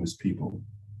problem is people,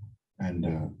 and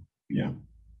yeah.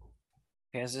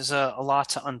 Yes, there's a lot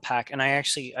to unpack, and I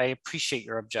appreciate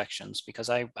your objections because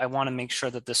I want to make sure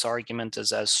that this argument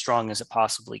is as strong as it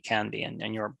possibly can be,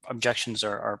 and your objections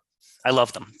are I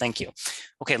love them. Thank you.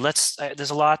 Okay,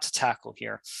 there's a lot to tackle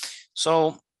here.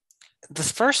 So the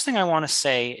first thing I want to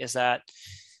say is that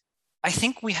I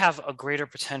think we have a greater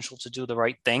potential to do the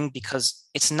right thing because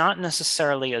it's not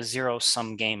necessarily a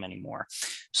zero-sum game anymore.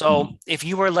 So if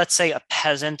you were, let's say, a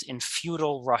peasant in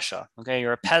feudal Russia, okay,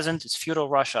 you're a peasant, it's feudal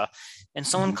Russia, and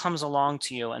someone comes along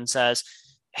to you and says,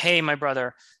 hey, my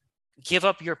brother, give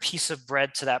up your piece of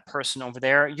bread to that person over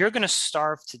there. You're going to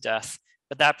starve to death,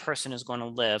 but that person is going to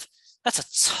live. That's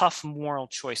a tough moral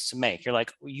choice to make. You're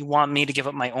like, you want me to give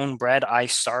up my own bread? I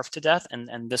starve to death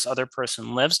and this other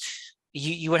person lives.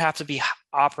 You would have to be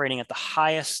operating at the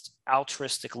highest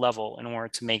altruistic level in order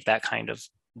to make that kind of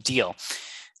deal.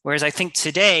 Whereas I think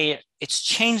today it's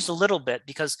changed a little bit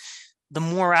because the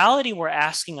morality we're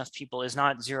asking of people is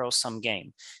not zero-sum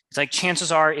game. It's like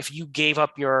chances are if you gave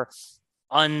up your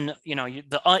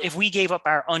if we gave up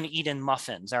our uneaten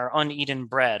muffins, our uneaten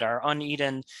bread, our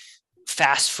uneaten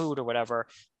fast food or whatever,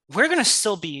 we're going to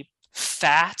still be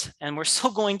fat and we're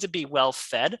still going to be well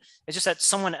fed. It's just that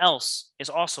someone else is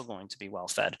also going to be well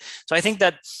fed. So I think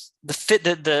that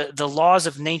the laws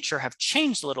of nature have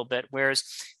changed a little bit, whereas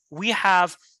we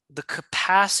have the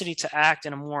capacity to act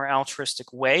in a more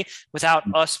altruistic way without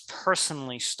us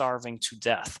personally starving to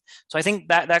death. So I think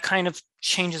that kind of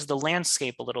changes the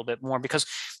landscape a little bit more because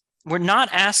we're not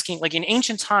asking, like in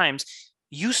ancient times,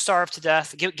 you starve to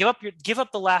death, give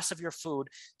up the last of your food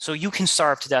so you can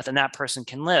starve to death and that person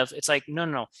can live. It's like,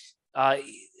 no.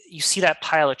 You see that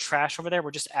pile of trash over there?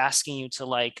 We're just asking you to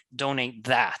like donate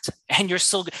that. And you're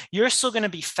still going to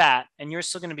be fat and you're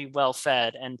still going to be well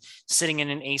fed and sitting in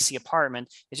an AC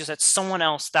apartment. It's just that someone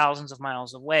else thousands of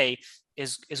miles away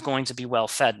is going to be well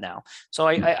fed now. So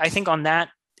I think on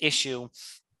that issue,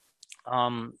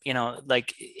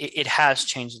 like it has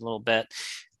changed a little bit.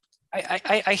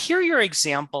 I hear your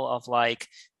example of like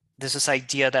there's this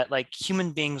idea that like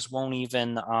human beings won't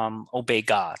even obey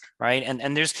God, right?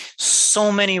 And there's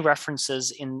so many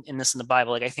references in this in the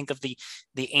Bible. Like I think of the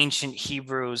ancient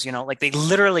Hebrews, like they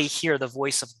literally hear the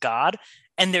voice of God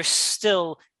and they're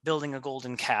still building a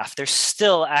golden calf. They're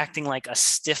still acting like a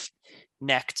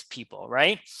stiff-necked people,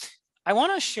 right? I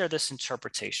want to share this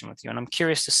interpretation with you, and I'm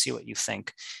curious to see what you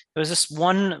think. There was this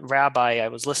one rabbi I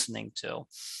was listening to,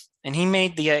 and he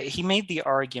made the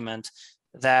argument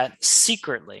that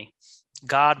secretly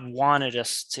God wanted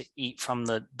us to eat from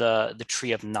the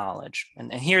tree of knowledge.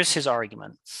 And here's his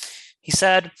argument. He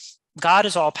said, God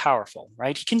is all powerful,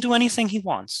 right? He can do anything he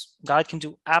wants. God can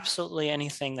do absolutely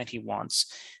anything that he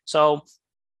wants. So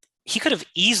he could have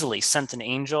easily sent an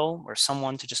angel or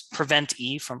someone to just prevent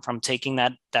Eve from taking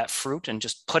that fruit and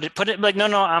just put it like, no,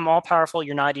 I'm all powerful.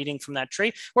 You're not eating from that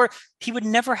tree. Or he would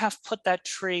never have put that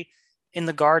tree in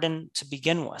the garden to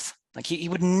begin with. Like he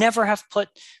would never have put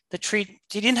the tree,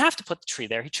 he didn't have to put the tree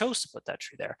there. He chose to put that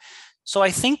tree there. So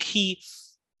I think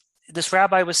this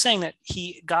rabbi was saying that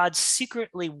God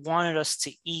secretly wanted us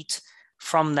to eat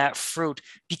from that fruit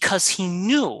because he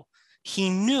knew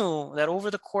that over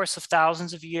the course of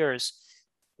thousands of years,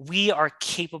 we are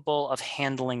capable of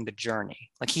handling the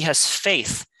journey. Like he has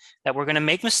faith that we're going to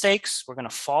make mistakes, we're going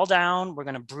to fall down, we're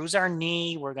going to bruise our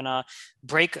knee, we're going to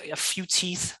break a few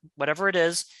teeth, whatever it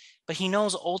is. But he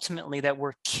knows ultimately that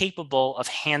we're capable of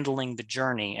handling the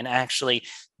journey and actually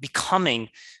becoming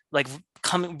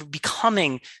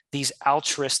these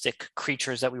altruistic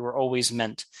creatures that we were always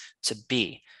meant to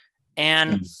be.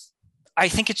 And I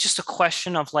think it's just a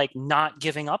question of like not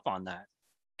giving up on that.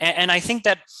 And I think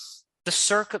that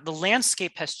the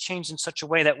landscape has changed in such a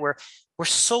way that we're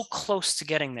so close to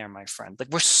getting there, my friend. Like,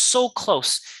 we're so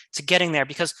close to getting there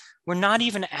because we're not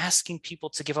even asking people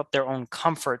to give up their own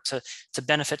comfort to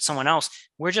benefit someone else.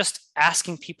 We're just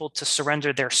asking people to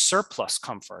surrender their surplus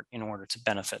comfort in order to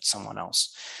benefit someone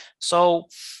else. So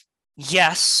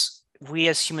yes, we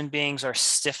as human beings are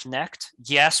stiff-necked.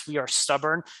 Yes, we are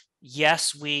stubborn.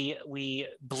 Yes, we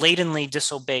blatantly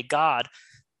disobey God.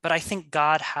 But I think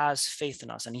God has faith in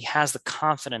us, and he has the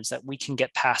confidence that we can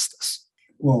get past this.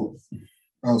 Well,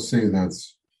 I would say that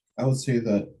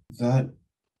that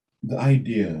the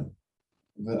idea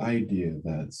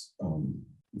that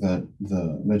that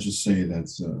the let's just say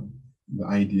that's the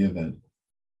idea that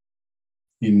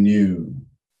he knew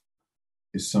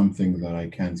is something that I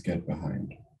can't get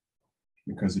behind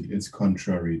because it's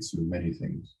contrary to many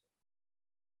things.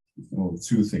 Well,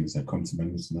 two things that come to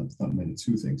mind. It's not many.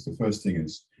 Two things. The first thing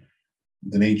is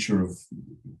the nature of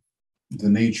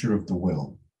the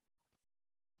will.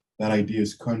 That idea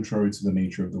is contrary to the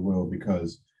nature of the will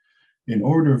because in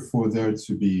order for there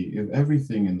to be, if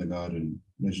everything in the garden,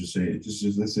 let's say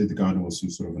the garden was some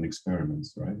sort of an experiment,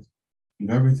 right? If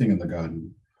everything in the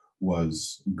garden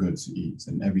was good to eat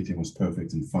and everything was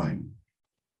perfect and fine,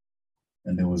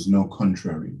 and there was no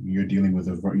contrary, you're dealing with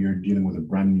a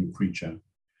brand new creature,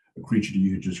 a creature that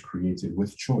you had just created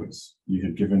with choice. You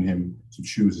had given him to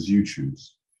choose as you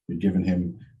choose. You'd given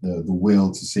him the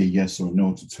will to say yes or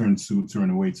no, to turn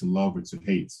away, to love or to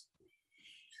hate.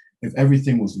 If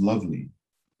everything was lovely,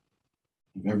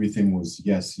 if everything was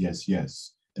yes, yes,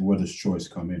 yes, then where does choice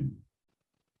come in?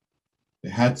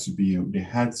 There had to be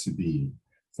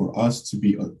for us to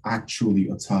be actually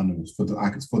autonomous, for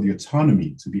the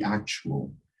autonomy to be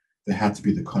actual, there had to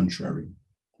be the contrary.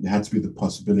 There had to be the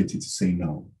possibility to say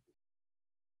no.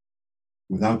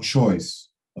 Without choice,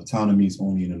 autonomy is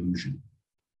only an illusion.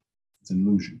 It's an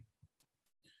illusion.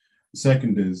 The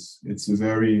second is,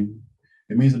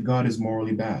 it means that God is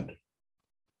morally bad.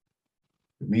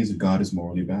 It means that God is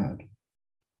morally bad.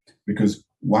 Because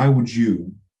why would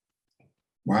you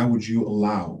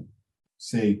allow,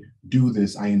 say, do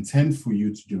this, I intend for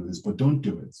you to do this, but don't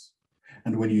do it.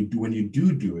 And when you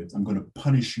do it, I'm going to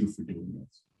punish you for doing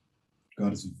it.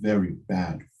 God is very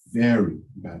bad, very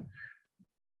bad.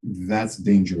 That's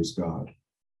dangerous God.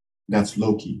 That's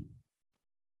Loki.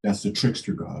 That's the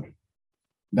trickster God.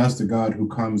 That's the God who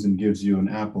comes and gives you an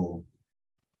apple,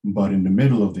 but in the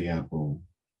middle of the apple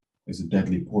is a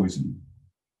deadly poison.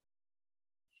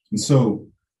 And so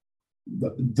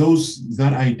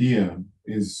that idea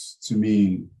is, to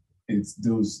me,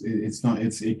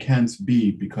 it can't be,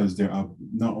 because there are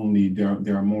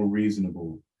more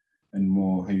reasonable and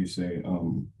more,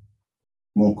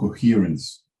 more coherent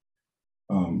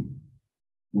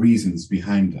reasons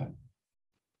behind that.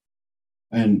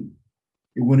 And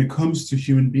when it comes to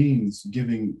human beings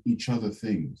giving each other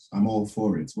things, I'm all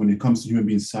for it. When it comes to human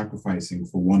beings sacrificing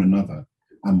for one another,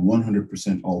 I'm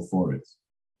 100% all for it.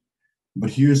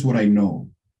 But here's what I know.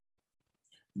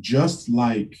 Just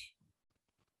like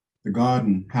the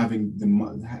garden having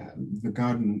the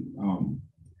garden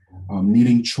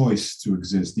needing choice to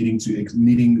exist, needing to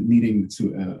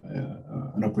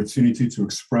an opportunity to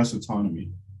express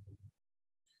autonomy.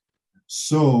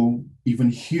 So even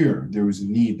here, there is a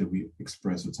need that we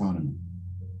express autonomy.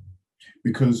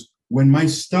 Because when my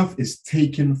stuff is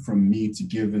taken from me to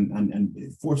give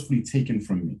and forcefully taken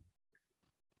from me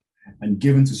and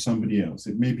given to somebody else,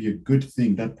 it may be a good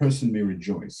thing. That person may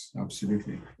rejoice,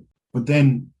 absolutely. But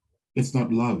then it's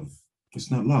not love.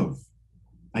 It's not love.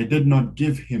 I did not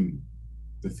give him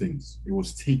the things. It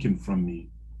was taken from me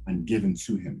and given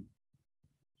to him.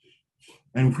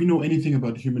 And if we know anything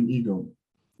about human ego,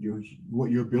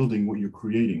 what you're building, what you're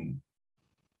creating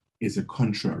is a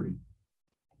contrary.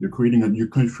 You're creating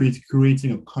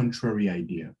a contrary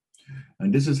idea.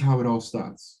 And this is how it all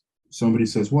starts. Somebody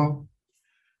says, well,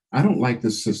 I don't like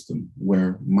this system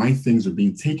where my things are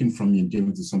being taken from me and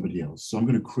given to somebody else. So I'm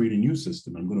going to create a new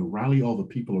system. I'm going to rally all the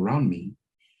people around me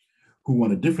who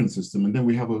want a different system. And then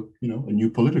we have a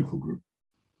new political group.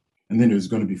 And then there's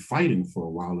going to be fighting for a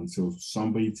while until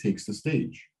somebody takes the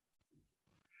stage.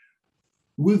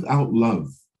 Without love,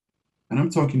 and I'm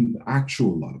talking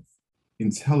actual love,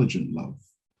 intelligent love,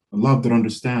 a love that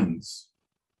understands,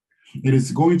 it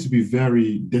is going to be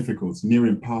very difficult, near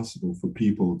impossible for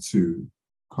people to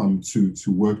come to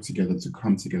work together, to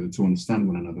come together, to understand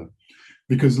one another.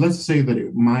 Because let's say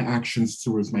that my actions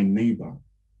towards my neighbor,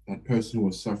 that person who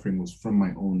was suffering, was from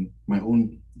my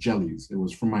own jellies. It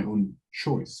was from my own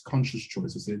choice, conscious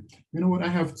choice. I said, you know what, I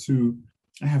have two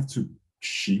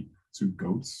sheep, two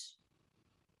goats.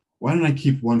 Why don't I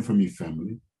keep one for me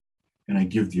family and I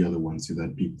give the other one to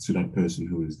that person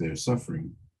who is there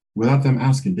suffering without them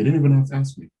asking. They didn't even have to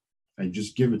ask me. I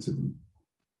just give it to them.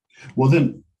 Well,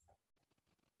 then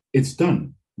it's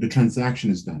done. The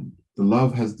transaction is done. The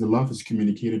love has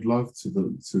communicated love to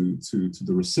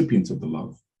the recipient of the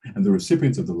love, and the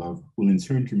recipient of the love will in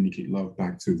turn communicate love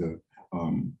back to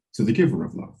the giver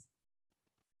of love.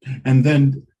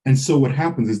 And so what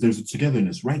happens is there's a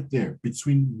togetherness right there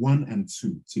between one and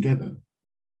two together,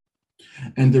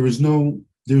 and there's no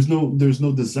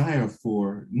desire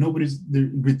for nobody's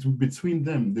there between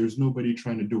them. There's nobody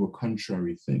trying to do a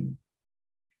contrary thing,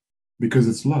 because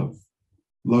it's love.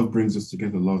 Love brings us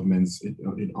together. Love mends it.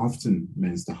 It often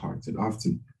mends the heart. It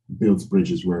often builds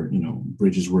bridges where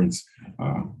bridges weren't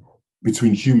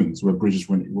between humans, where bridges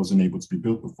wasn't able to be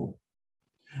built before.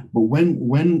 But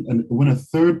when a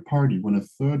third party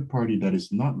that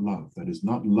is not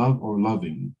love or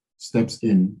loving, steps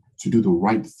in to do the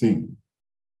right thing,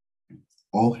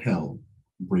 all hell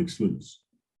breaks loose.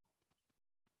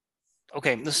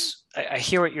 Okay, I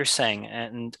hear what you're saying,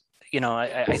 and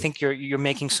I think you're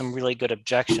making some really good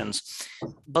objections.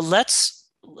 But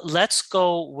let's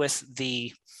go with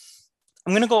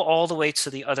I'm going to go all the way to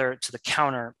the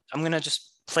counter. I'm going to just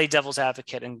play devil's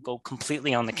advocate and go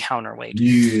completely on the counterweight.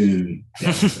 Yeah.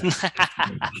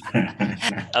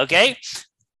 Okay,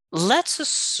 let's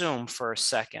assume for a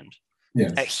second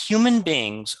that human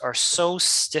beings are so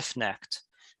stiff-necked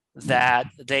that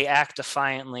they act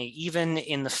defiantly even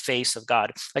in the face of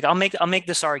God. Like I'll make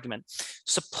this argument.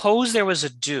 Suppose there was a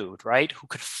dude, right, who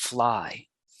could fly.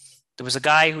 There was a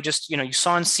guy who just, you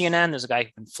saw on CNN, there's a guy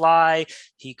who can fly.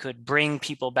 He could bring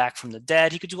people back from the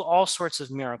dead. He could do all sorts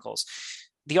of miracles.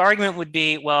 The argument would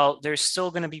be, well, there's still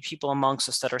going to be people amongst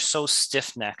us that are so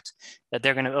stiff-necked that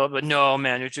they're going to, but no,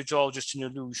 man, it's all just an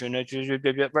illusion,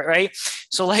 right?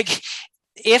 So like,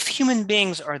 if human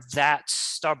beings are that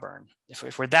stubborn,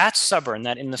 if we're that stubborn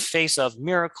that in the face of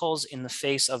miracles, in the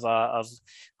face of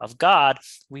God,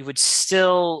 we would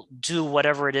still do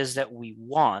whatever it is that we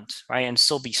want, right, and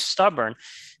still be stubborn,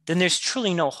 then there's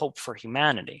truly no hope for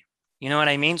humanity. You know what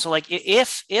I mean? So like,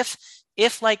 if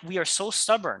like we are so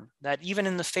stubborn that even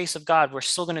in the face of God, we're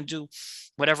still going to do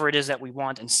whatever it is that we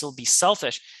want and still be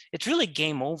selfish, it's really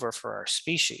game over for our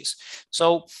species.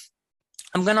 So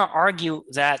I'm going to argue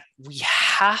that we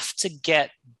have to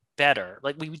get better.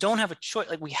 Like we don't have a choice.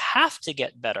 Like we have to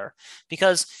get better,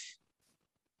 because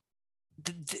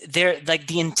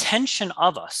the intention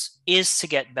of us is to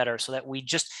get better, so that we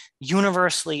just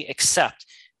universally accept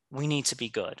we need to be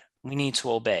good. We need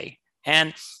to obey.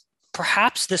 And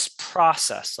perhaps this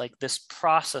process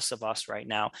of us right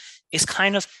now is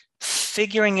kind of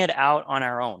figuring it out on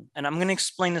our own. And I'm going to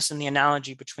explain this in the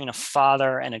analogy between a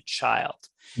father and a child.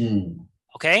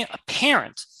 Okay, a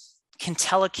parent can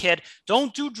tell a kid,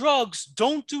 don't do drugs,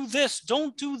 don't do this,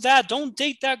 don't do that, don't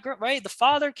date that girl, right? The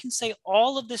father can say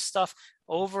all of this stuff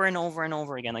over and over and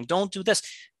over again, like, don't do this.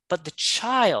 But the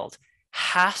child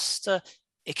has to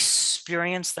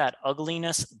experience that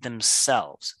ugliness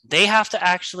themselves. They have to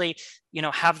actually,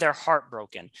 have their heart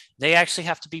broken. They actually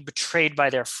have to be betrayed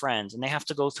by their friends, and they have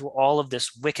to go through all of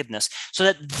this wickedness so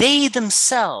that they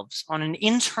themselves, on an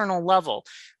internal level,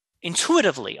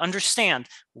 intuitively understand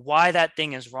why that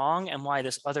thing is wrong and why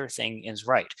this other thing is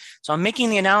right. So I'm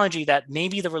making the analogy that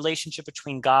maybe the relationship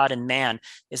between God and man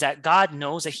is that God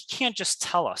knows that he can't just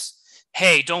tell us,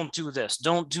 hey, don't do this,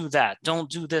 don't do that, don't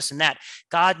do this and that.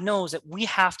 God knows that we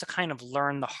have to kind of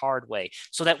learn the hard way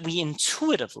so that we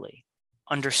intuitively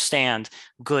understand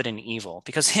good and evil.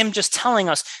 Because him just telling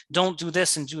us, don't do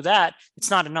this and do that, it's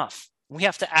not enough. We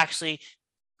have to actually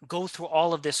go through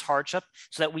all of this hardship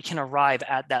so that we can arrive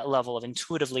at that level of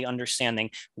intuitively understanding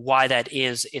why that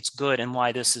is, it's good, and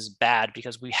why this is bad,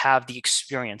 because we have the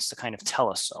experience to kind of tell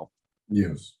us so.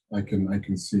 Yes, I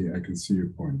can see your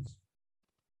points.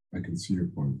 I can see your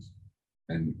points.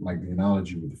 And like the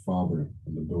analogy with the father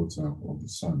and the daughter or the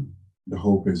son, the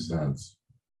hope is that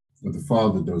the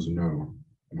father doesn't know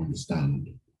and understand,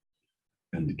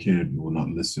 and the kid will not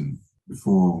listen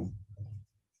before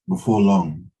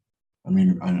long. I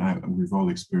mean, we've all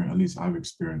experienced, at least I've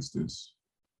experienced this,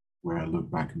 where I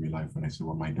look back in my life and I say,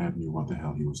 well, my dad knew what the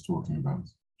hell he was talking about.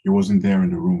 He wasn't there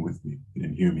in the room with me. He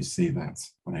didn't hear me say that,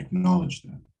 but I acknowledged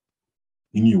that.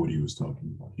 He knew what he was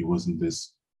talking about. He wasn't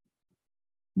this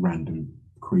random,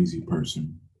 crazy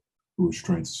person who was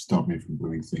trying to stop me from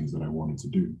doing things that I wanted to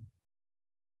do.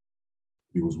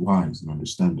 He was wise and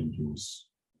understanding. He was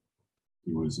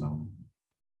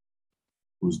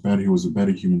better. He was a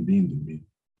better human being than me.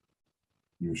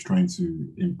 He was trying to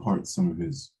impart some of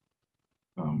his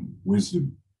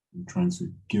wisdom, and trying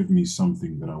to give me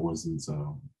something that I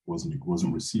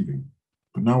wasn't receiving.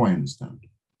 But now I understand.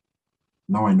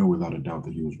 Now I know without a doubt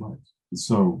that he was right. And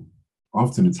so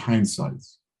often it's hindsight.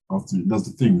 Often that's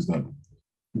the things that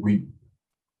we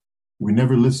we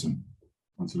never listen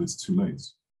until it's too late.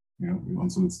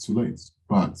 Until it's too late.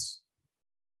 But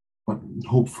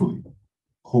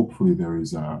hopefully there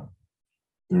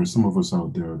are some of us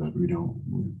out there that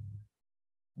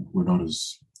we're not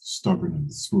as stubborn and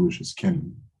as foolish as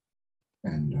Kenny,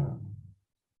 and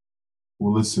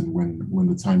we'll listen when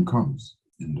the time comes.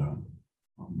 And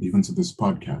even to this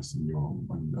podcast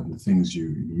and the things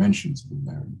you mentioned to them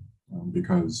there,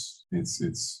 because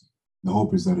it's the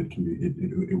hope is that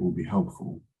it will be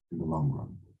helpful in the long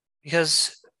run.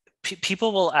 Because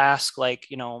people will ask, like,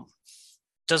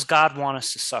 does God want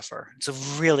us to suffer? It's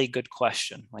a really good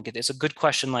question. Like, it's a good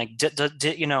question. Like,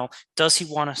 does he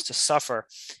want us to suffer?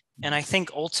 And I think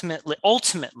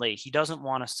ultimately, he doesn't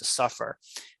want us to suffer.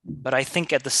 But I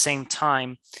think at the same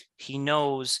time, he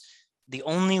knows the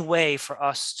only way for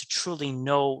us to truly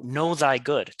know thy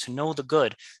good, to know the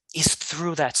good, is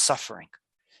through that suffering.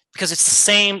 Because it's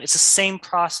the same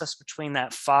process between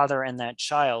that father and that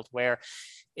child, where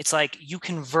it's like you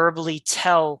can verbally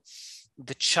tell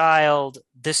the child,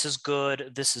 this is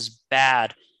good, this is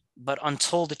bad. But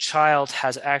until the child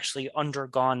has actually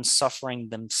undergone suffering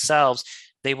themselves,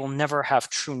 they will never have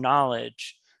true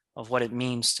knowledge of what it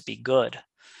means to be good.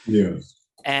 Yes.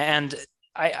 And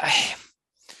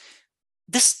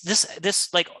this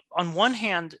like, on one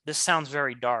hand, this sounds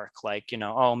very dark, like,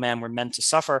 oh man, we're meant to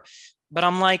suffer. But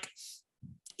I'm like,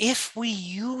 if we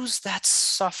use that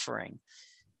suffering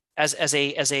as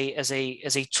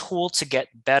a tool to get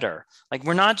better, like,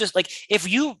 we're not just like, if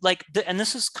you like, and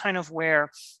this is kind of where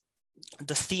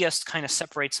the theist kind of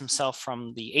separates himself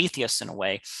from the atheist in a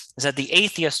way, is that the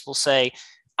atheist will say,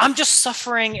 I'm just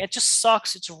suffering, it just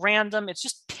sucks, it's random, it's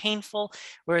just painful.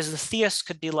 Whereas the theist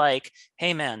could be like,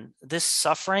 hey man, this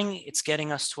suffering, it's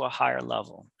getting us to a higher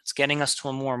level. It's getting us to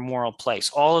a more moral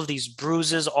place. All of these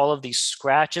bruises, all of these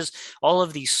scratches, all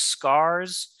of these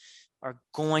scars are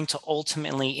going to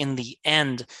ultimately, in the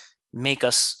end, make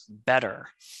us better.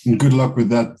 Good luck with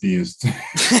that, theist.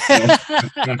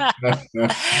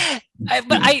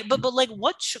 but like,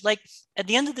 like, at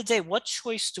the end of the day, what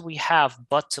choice do we have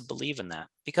but to believe in that?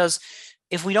 Because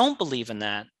if we don't believe in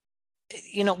that,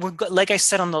 we're like I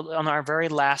said on our very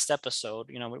last episode,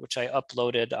 which I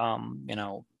uploaded,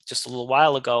 just a little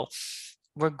while ago,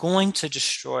 we're going to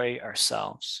destroy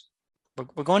ourselves.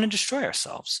 We're going to destroy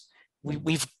ourselves.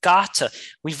 We've got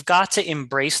to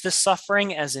embrace this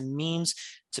suffering as a means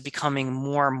to becoming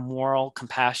more moral,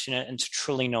 compassionate, and to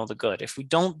truly know the good. If we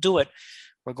don't do it,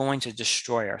 we're going to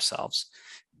destroy ourselves.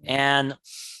 And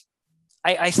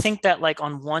I think that, like,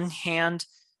 on one hand,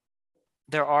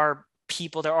 there are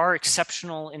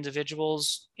exceptional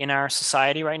individuals in our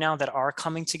society right now that are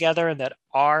coming together, that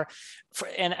are,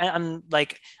 and I'm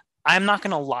like, I'm not going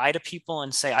to lie to people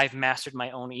and say I've mastered my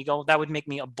own ego. That would make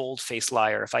me a bold-faced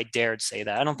liar if I dared say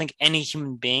that. I don't think any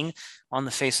human being on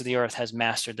the face of the earth has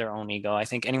mastered their own ego. I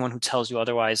think anyone who tells you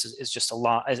otherwise is just a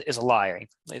liar.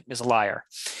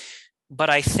 But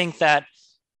I think that,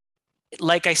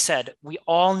 like I said, we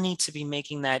all need to be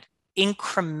making that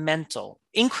incremental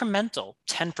 10%,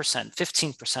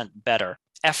 15% better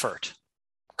effort,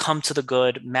 come to the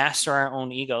good, master our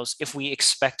own egos if we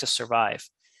expect to survive.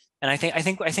 And I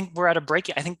think we're at a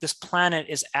breaking. I think this planet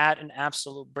is at an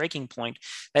absolute breaking point,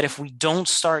 that if we don't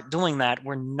start doing that,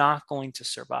 we're not going to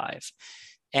survive.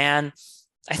 And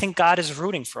I think God is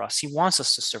rooting for us. He wants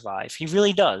us to survive. He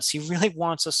really does. He really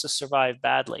wants us to survive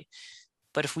badly.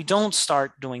 But if we don't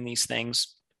start doing these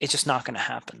things, it's just not going to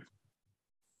happen.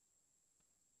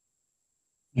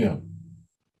 Yeah,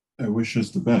 I wish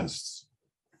us the best.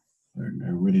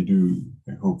 I really do.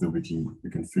 I hope that we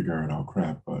can figure out our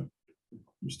crap, but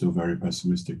I'm still very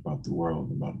pessimistic about the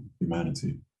world, about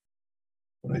humanity.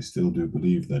 But I still do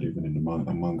believe that even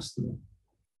amongst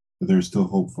there's still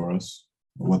hope for us.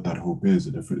 What that hope is,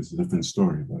 it's a different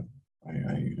story, but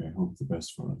I hope the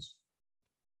best for us.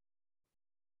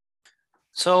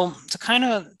 So to kind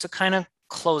of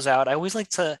close out, I always like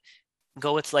to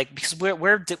go with, like, because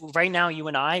we're right now, you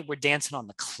and we're dancing on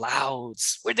the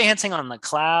clouds. We're dancing on the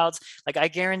clouds. Like, I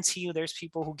guarantee you there's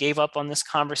people who gave up on this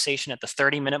conversation at the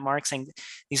 30-minute mark, saying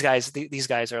these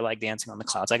guys are like dancing on the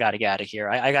clouds. I got to get out of here.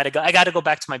 I got to go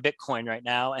back to my Bitcoin right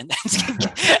now and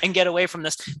and get away from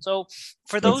this. So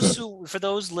for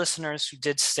those listeners who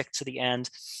did stick to the end,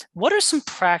 what are some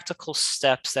practical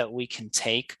steps that we can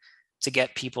take to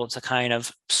get people to kind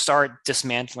of start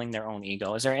dismantling their own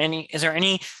ego? Is there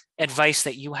any advice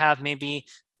that you have, maybe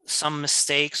some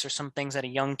mistakes or some things that a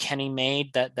young Kenny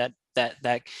made that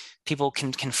that people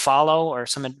can follow, or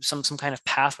some kind of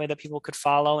pathway that people could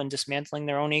follow in dismantling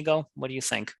their own ego? What do you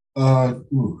think?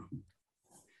 Ooh.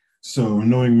 So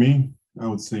knowing me, I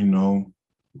would say no,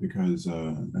 because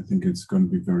I think it's going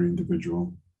to be very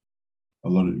individual.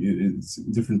 It's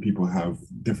different people have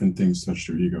different things touch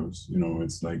their egos.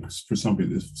 It's like for some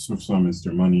people, for some it's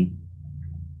their money,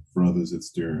 for others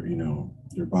it's their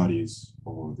bodies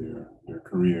or their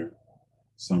career.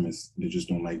 Some is they just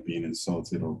don't like being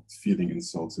insulted or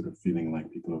feeling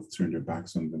like people have turned their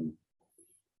backs on them.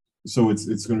 So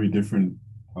it's going to be different.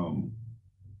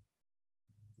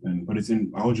 But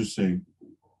I would just say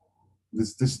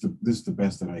this is the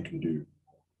best that I can do.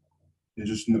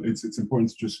 It's important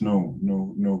to just know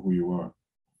who you are,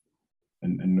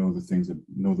 and know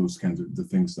those kinds of the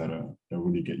things that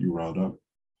really get you riled up,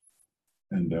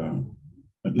 and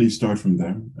at least start from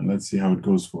there, and let's see how it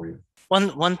goes for you.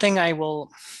 One thing I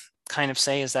will kind of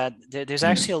say is that there's Yeah.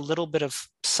 actually a little bit of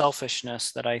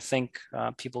selfishness that I think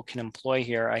people can employ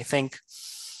here. I think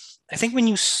when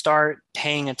you start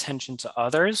paying attention to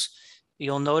others,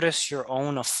 you'll notice your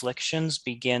own afflictions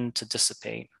begin to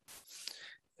dissipate.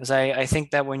 Because I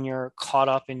think that when you're caught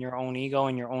up in your own ego,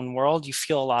 in your own world, you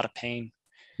feel a lot of pain,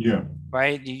 Yeah.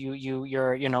 right?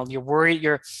 You're worried,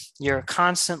 you're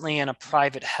constantly in a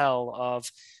private hell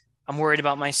of, I'm worried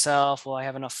about myself. Will I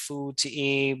have enough food to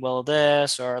eat? Will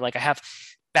this, or like I have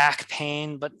back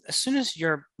pain. But as soon as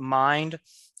your mind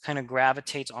kind of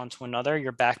gravitates onto another,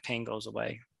 your back pain goes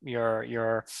away.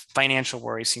 Your financial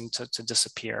worries seem to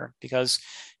disappear, because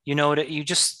you know that you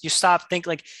stop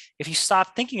like if you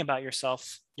stop thinking about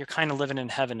yourself, you're kind of living in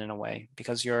heaven in a way,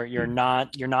 because you're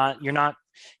not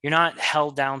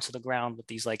held down to the ground with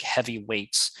these like heavy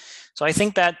weights. So I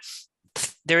think that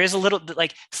there is a little bit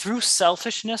like through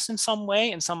selfishness in some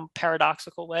way, in some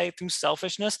paradoxical way, through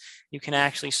selfishness, you can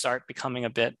actually start becoming a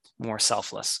bit more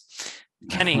selfless.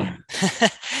 Kenny,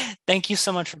 thank you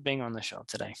so much for being on the show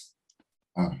today.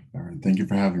 Aaron, thank you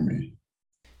for having me.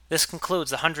 This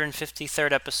concludes the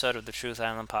 153rd episode of the Truth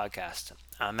Island podcast.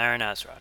 I'm Aaron Azrod.